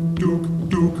 Duke, Duke,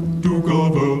 Duke, Duke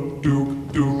of Earl,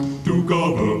 Duke, Duke, Duke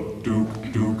of Earl,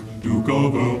 Duke, Duke, Duke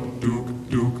of Earl, Duke,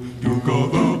 Duke, Duke of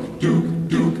Earl, Duke,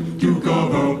 Duke, Duke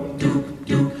of Earl, Duke,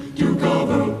 Duke, Duke of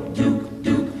Earl, Duke,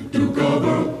 Duke, Duke of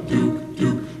Earl, Duke, Duke, Duke of Earl, Duke,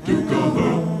 Duke, Duke of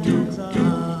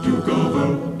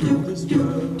Earl, Duke,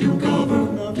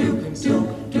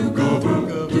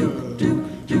 Duke,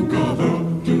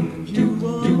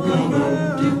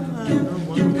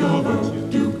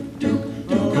 Duke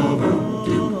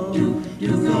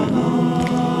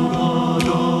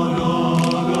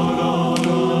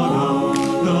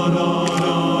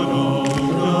of Earl,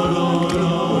 Duke,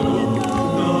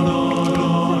 Duke,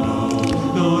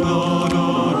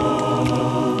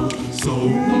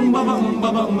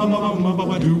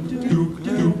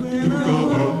 Duke of Earl, Duke, Duke, Duke of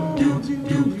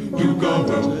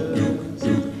Earl,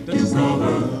 Duke, Duke, Duke of Earl,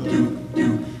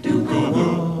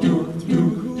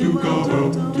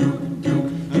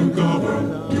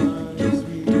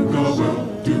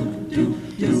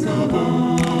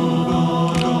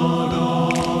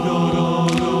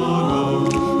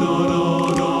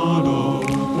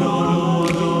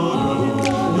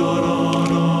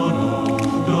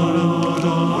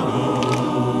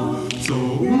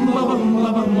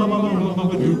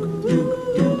 Duke,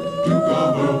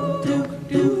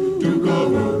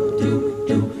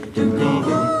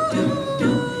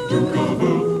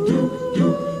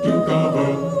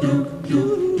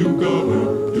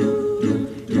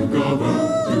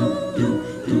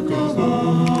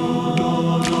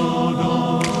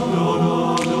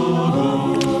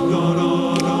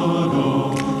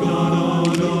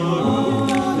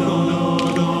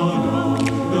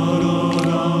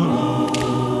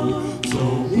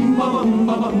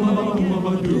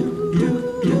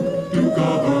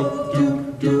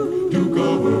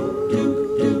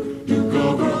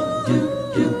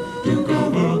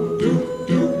 Duke of Earl,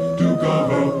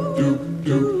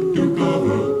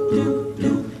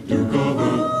 Duke,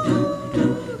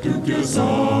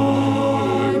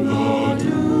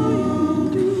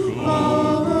 Duke,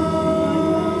 Duke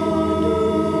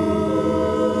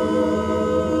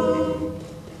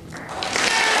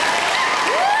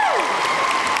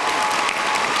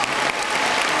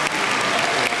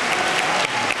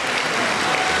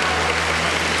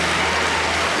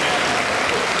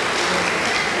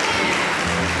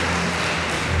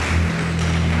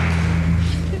of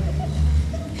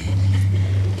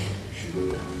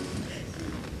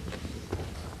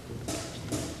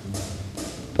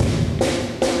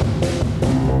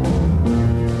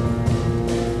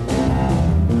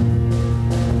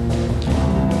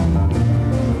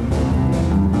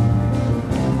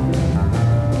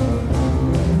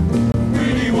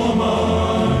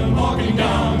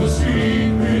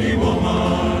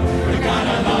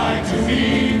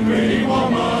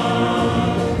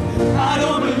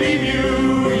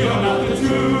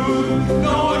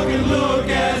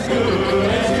Duke, Duke,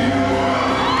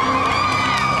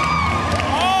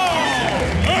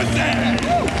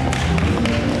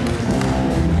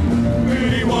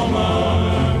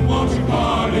 Duke of Earl.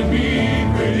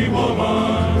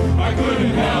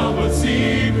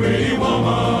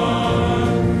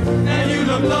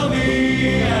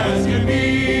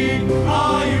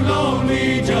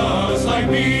 Like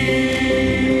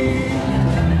me.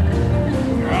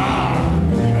 Ah.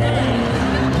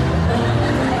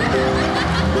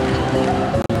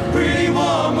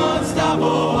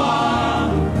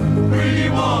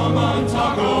 woman,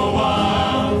 talk a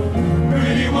while.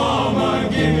 Pretty woman,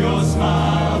 give your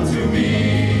smile to me.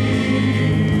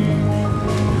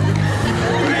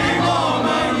 Pretty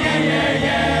woman, yeah, yeah,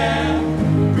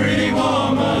 yeah. Pretty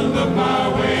woman, look my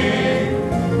way.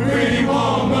 Pretty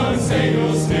woman, say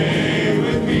you'll stay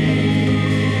with me.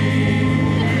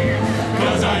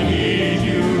 'Cause I need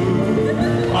you,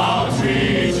 I'll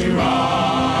treat you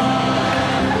right.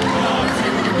 Come to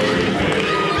me,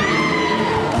 baby,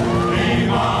 be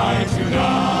mine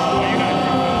tonight.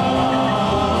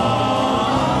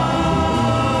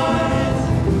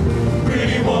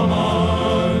 Pretty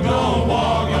woman, don't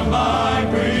walk on by.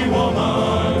 Pretty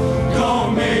woman, don't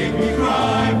make me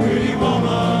cry. Pretty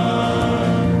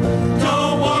woman,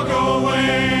 don't walk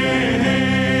away.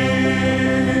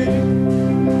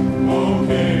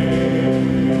 Okay,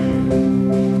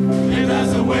 if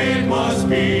that's the way it must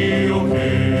be,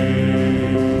 okay.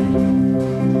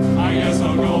 I guess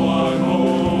I'll go on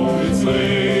home, it's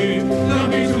late. There'll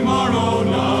be tomorrow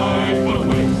night. But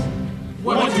wait,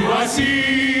 what do I see?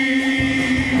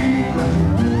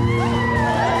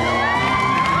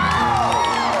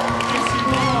 Is she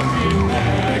walking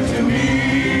back to me?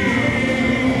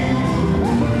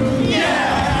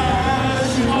 Yeah,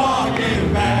 she's walking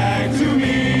back to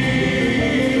me.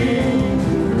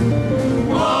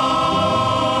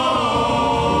 Whoa,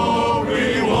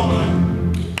 pretty woman.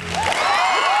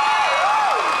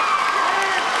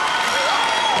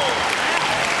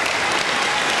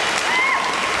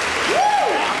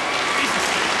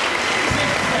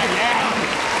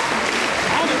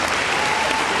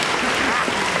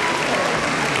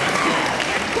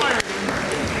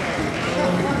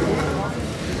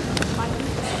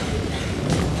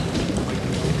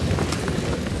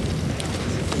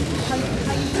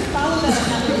 Follow that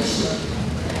accommodations.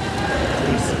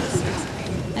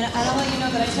 And I'll let you know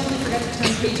that I totally forgot to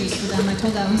turn pages for them. I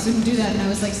told that I was going to do that, and I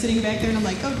was like sitting back there, and I'm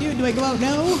like, oh, dude, do I go out?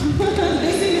 No.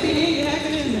 They seem to be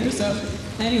hacking in there. So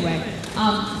anyway,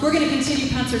 we're going to continue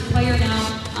concert choir now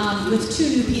with 2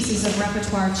 new pieces of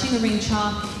repertoire, Ching-a-Ring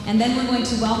Cha, and then we're going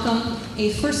to welcome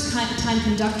a first-time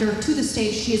conductor to the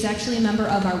stage. She is actually a member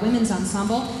of our women's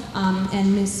ensemble,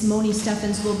 and Miss Moni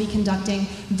Steffens will be conducting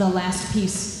the last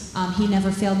piece, He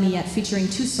Never Failed Me Yet, featuring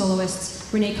 2 soloists,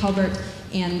 Renee Colbert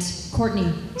and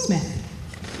Courtney Smith.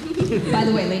 By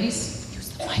the way, ladies, use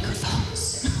the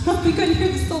microphones. We couldn't hear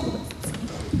the soloists.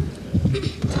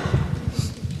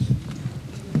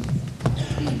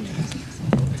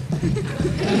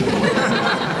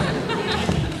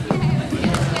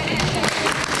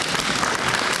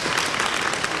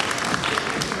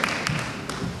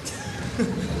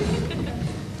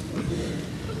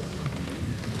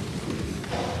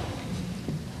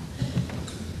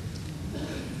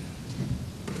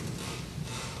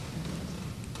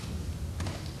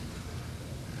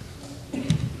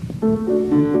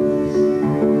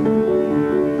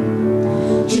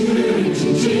 Ching-a-ling,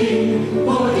 ching-ching,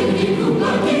 oh,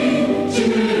 ding-ding-dong-dong-ding.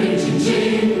 Ching-a-ling,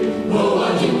 ching-ching,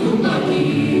 oh,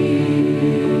 ding-dong-dong-ding.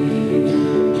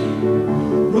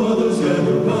 Brothers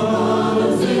gather round,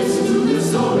 Let's listen to the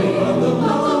story of the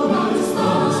promised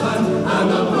land and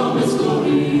the promised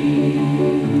glory.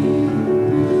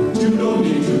 you don't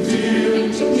need to fear.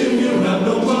 If you have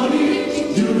no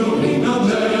money, you don't need no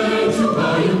man to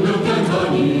buy you milk and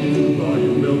honey. To buy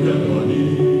you milk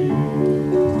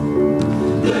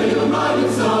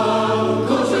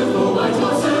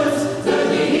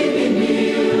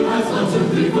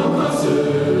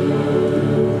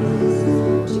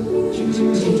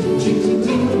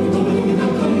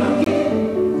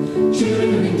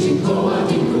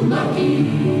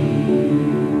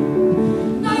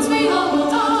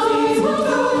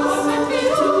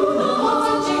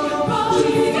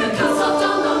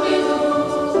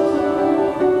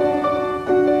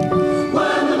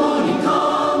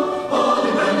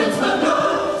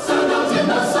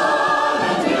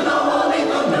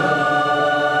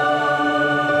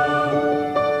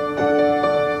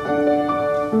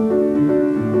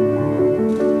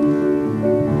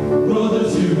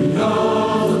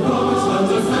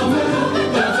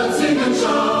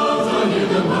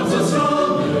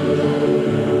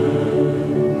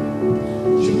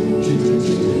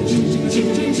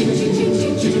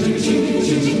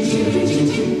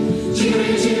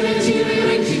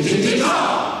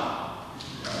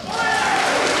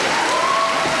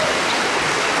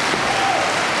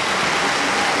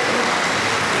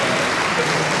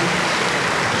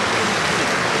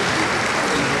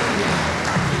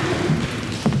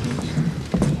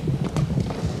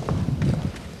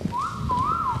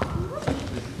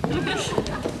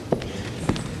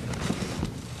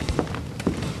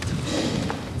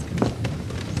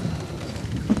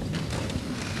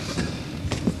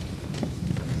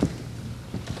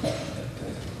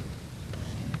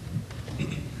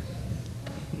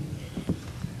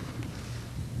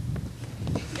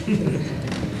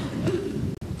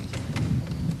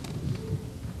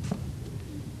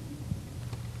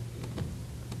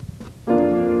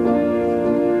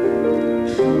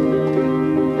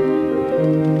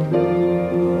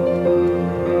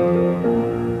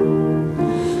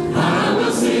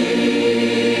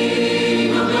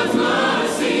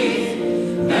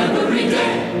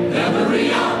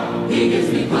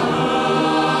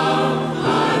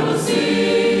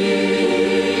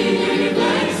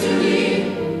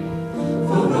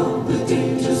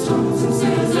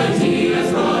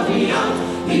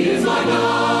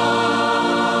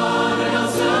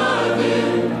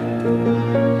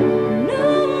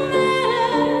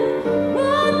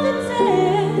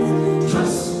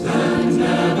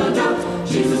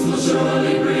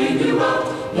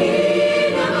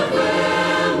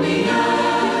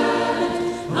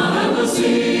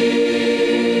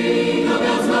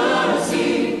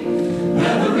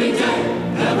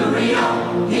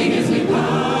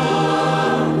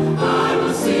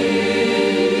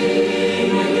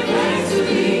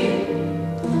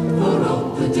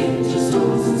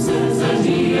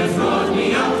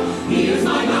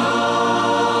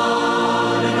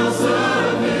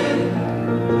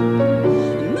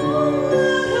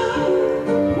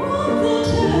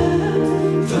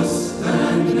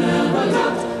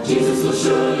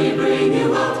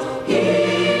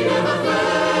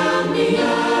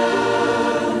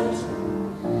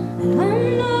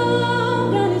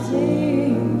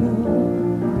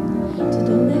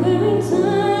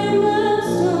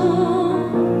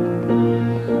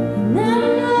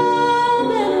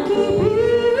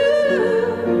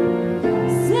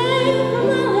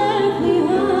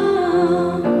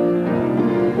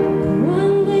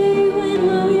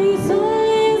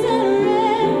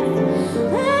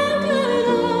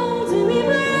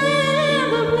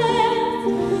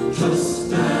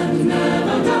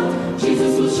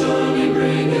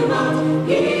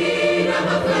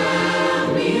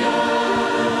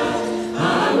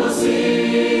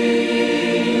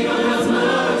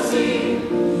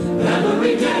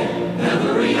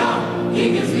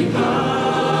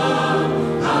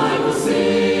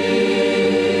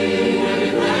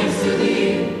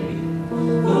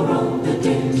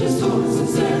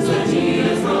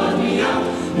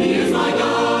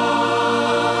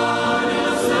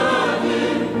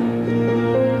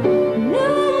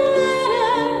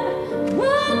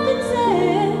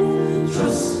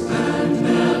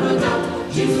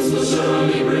will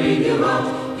surely bring you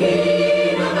out. He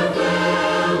never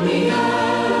failed me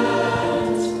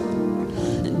yet.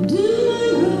 And in my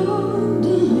road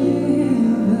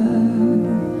deliver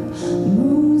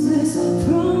Moses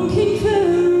from King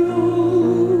Pharaoh,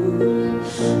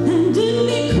 and in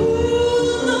me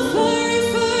cool the fiery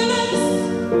furnace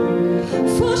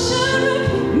for Shadrach,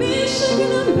 Meshach,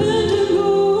 and Abednego.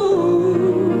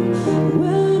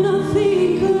 When I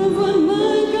think of what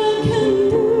my God can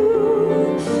do,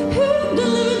 He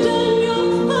delivered Daniel,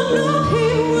 I know He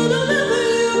will deliver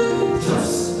you.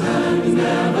 Trust and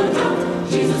never doubt.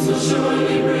 Jesus will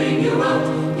surely bring you out.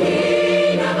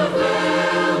 He never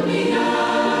failed me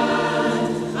yet.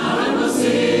 I will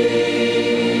see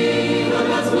the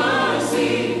Lord's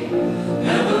mercy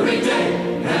every day,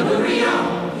 every hour.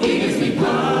 He gives me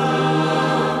power.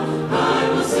 I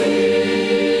will sing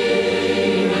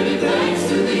and give thanks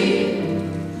to Thee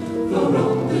for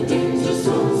all the dangers,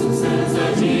 storms, and snares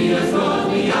that He has brought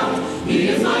me out. He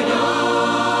is my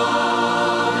God.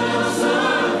 And I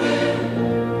serve Him.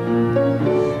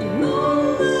 No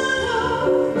matter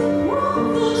what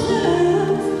the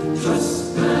test,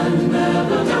 Trust and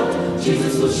never doubt.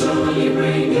 Jesus will surely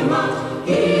bring you out.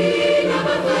 He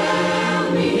never failed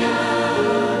me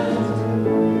yet.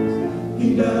 He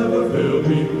never failed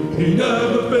me. He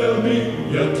never failed me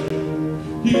yet.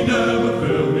 He never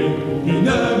failed me. He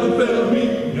never failed me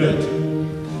yet.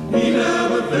 He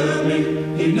never failed me.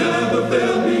 He never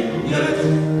failed me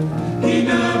yet. He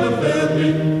never failed me.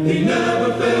 He never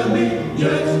failed me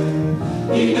yet.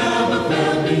 He never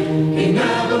failed me. He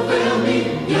never failed me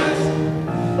yet.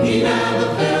 He never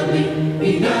failed me.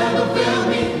 He never failed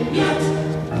me yet.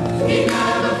 He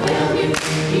never failed me.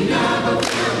 He never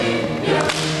failed me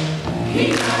yet. He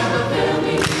never failed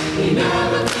me. He never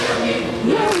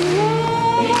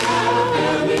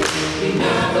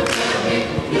failed me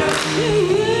yet. He never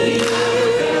failed me. He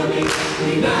never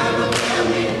failed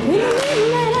me yet. He never failed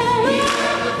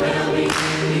me.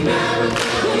 He never failed me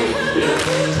yet.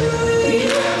 He never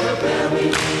failed me.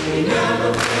 He never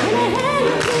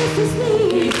failed me yet.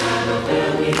 He never failed me. He never failed me yet. He never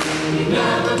failed me. He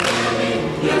never failed me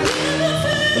yet.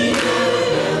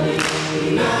 He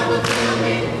never failed me. He never failed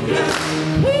me yet. He never failed me. He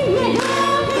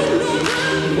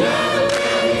never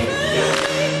failed me yet.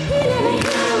 He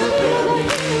never failed me.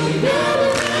 He never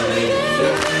failed me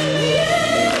yet.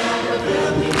 He never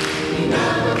failed me. He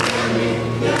never failed me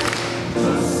yet.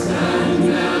 Trust and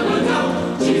never doubt.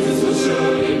 Jesus will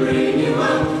surely bring you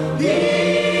out. He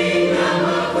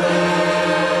never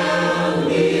failed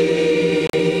me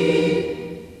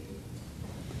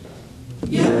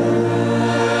yet.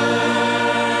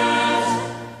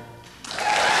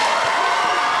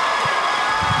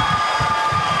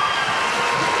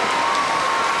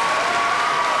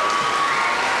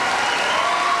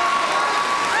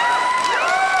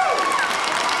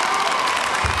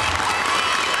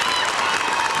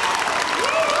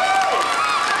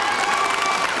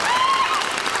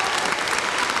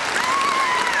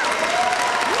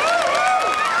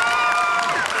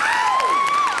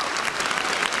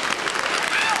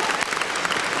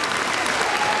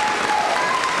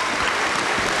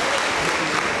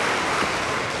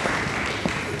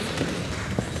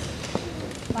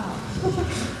 Wow.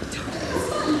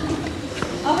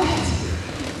 All right.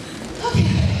 Okay.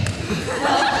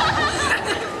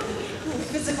 Well,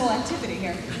 physical activity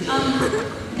here.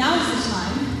 Now is the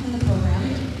time in the program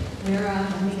where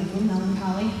we're making a little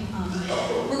melancholy.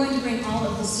 We're going to bring all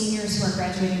of the seniors who are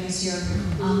graduating this year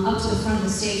up to the front of the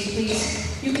stage,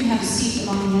 please. You can have a seat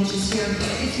along the edges here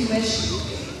if you wish.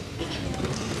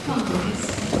 Come, please.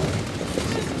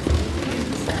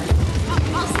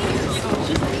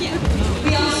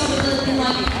 We also would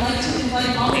like to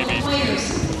invite all of the players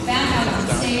back out on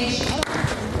stage.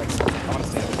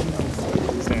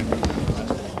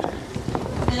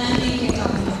 And I'm being kicked off.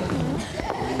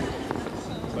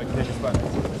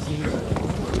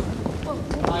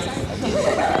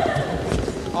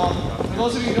 For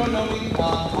those of you who don't know me,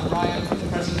 I'm Ryan, the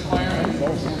president of the choir,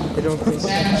 and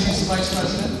Sam, she's the vice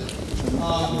president.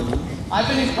 I've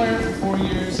been in choir for 4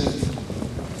 years, and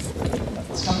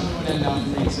it's coming to an end now for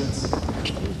me. So it's,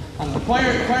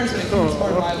 choir's been a huge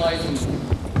part of my life, and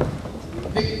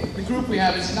the group we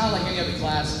have is not like any other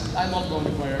class. I love going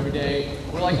to choir every day.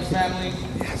 We're like a family.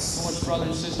 So much brothers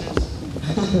and sisters.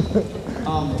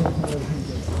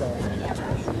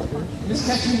 Miss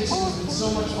Ketchum has been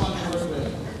so much fun to work with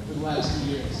for the last 2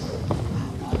 years.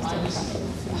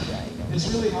 It's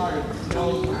really hard,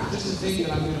 just to think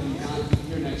that I'm going to be not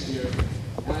here next year.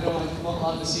 And I know a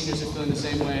lot of the seniors are feeling the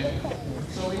same way.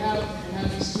 So we have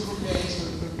these 2 bouquets for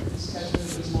Miss Ketchum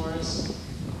and Miss Morris.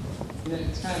 And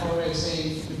it's kind of our way of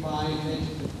saying goodbye and thank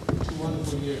you for 2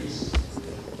 wonderful years.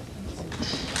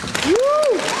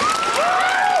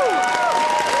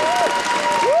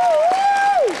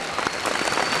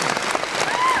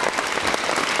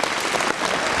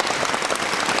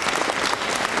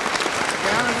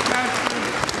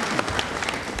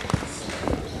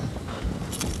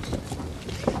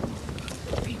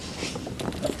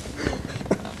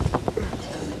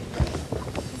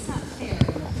 It's not fair.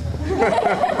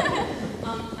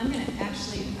 I'm gonna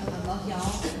actually, I love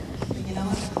y'all. You know,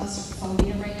 I'm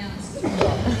claustrophobia right now.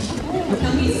 No,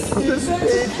 he's.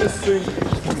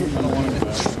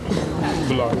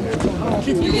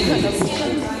 You can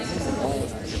stand right.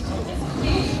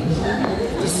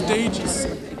 The stage is.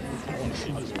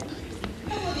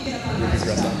 Let's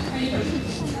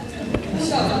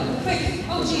go. Quick.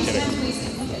 Oh, geez. Hands, please.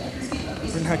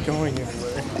 We're not going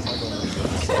anywhere.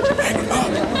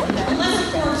 Unless, of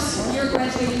course, you're a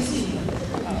graduating senior.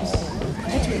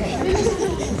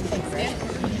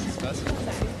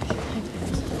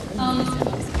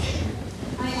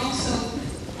 I also,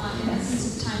 in the essence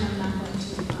of time, I'm not going to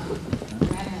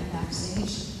grab that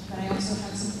backstage, but I also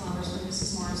have some flowers for Mrs.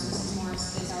 Morris. Mrs. Morris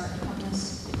is our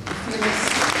accompanist, fearless.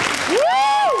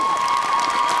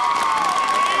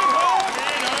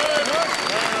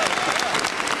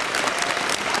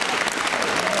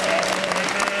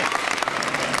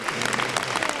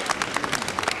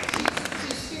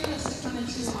 She's fearless to come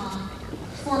into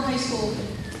four high school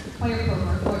choir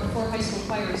program, four high school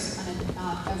choirs on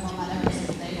well, not every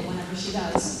single day, but whenever she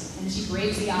does. And she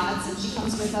braves the odds, and she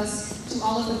comes with us to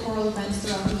all of the choral events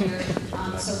throughout the year.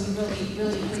 So we really,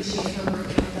 really appreciate her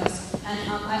working with us. And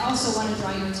I also want to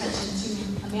draw your attention to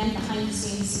a man behind the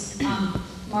scenes.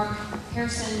 Mark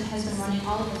Harrison has been running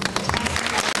all of the fantastic.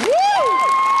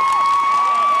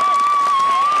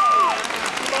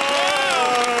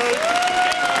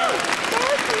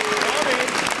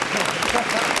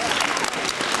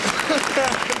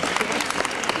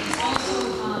 He's also,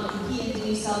 he and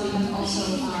Denise Selby have also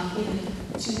given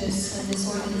to this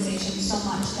organization so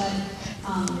much that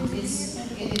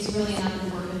it's really an honor to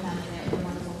work with them, and they're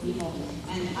wonderful people.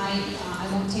 And I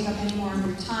won't take up any more of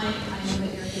your time. I know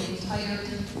that you're getting tired,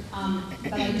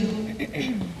 but I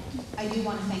do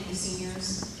want to thank the seniors.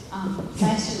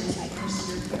 Last year was my first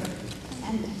year here,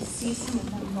 and I see some of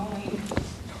them going.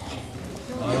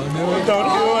 Don't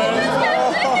do it.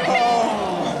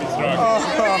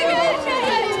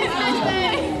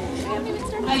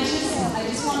 I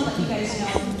just want to let you guys know,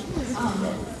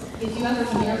 if you ever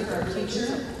fear for our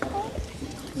future,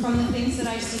 from the things that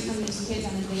I see from these kids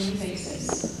on a daily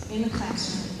basis in the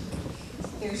classroom,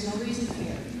 there's no reason to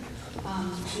fear.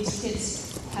 These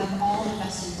kids have all the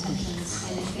best intentions,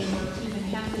 and if they work even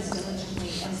half as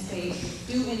diligently as they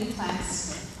do in the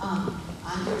class on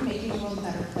making the world a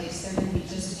better place, they're going to be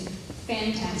just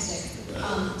fantastic.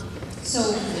 So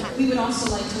we would also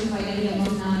like to invite any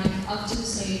alumni up to the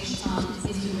stage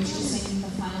if you wish to sing the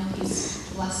final piece,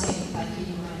 Blessing by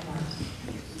Keating Reinhardt.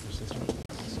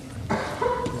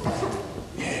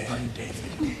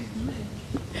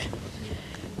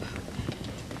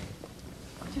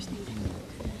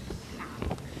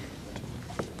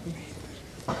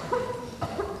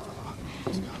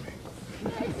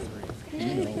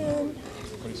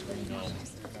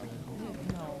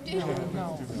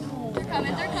 They're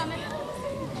coming, they're coming.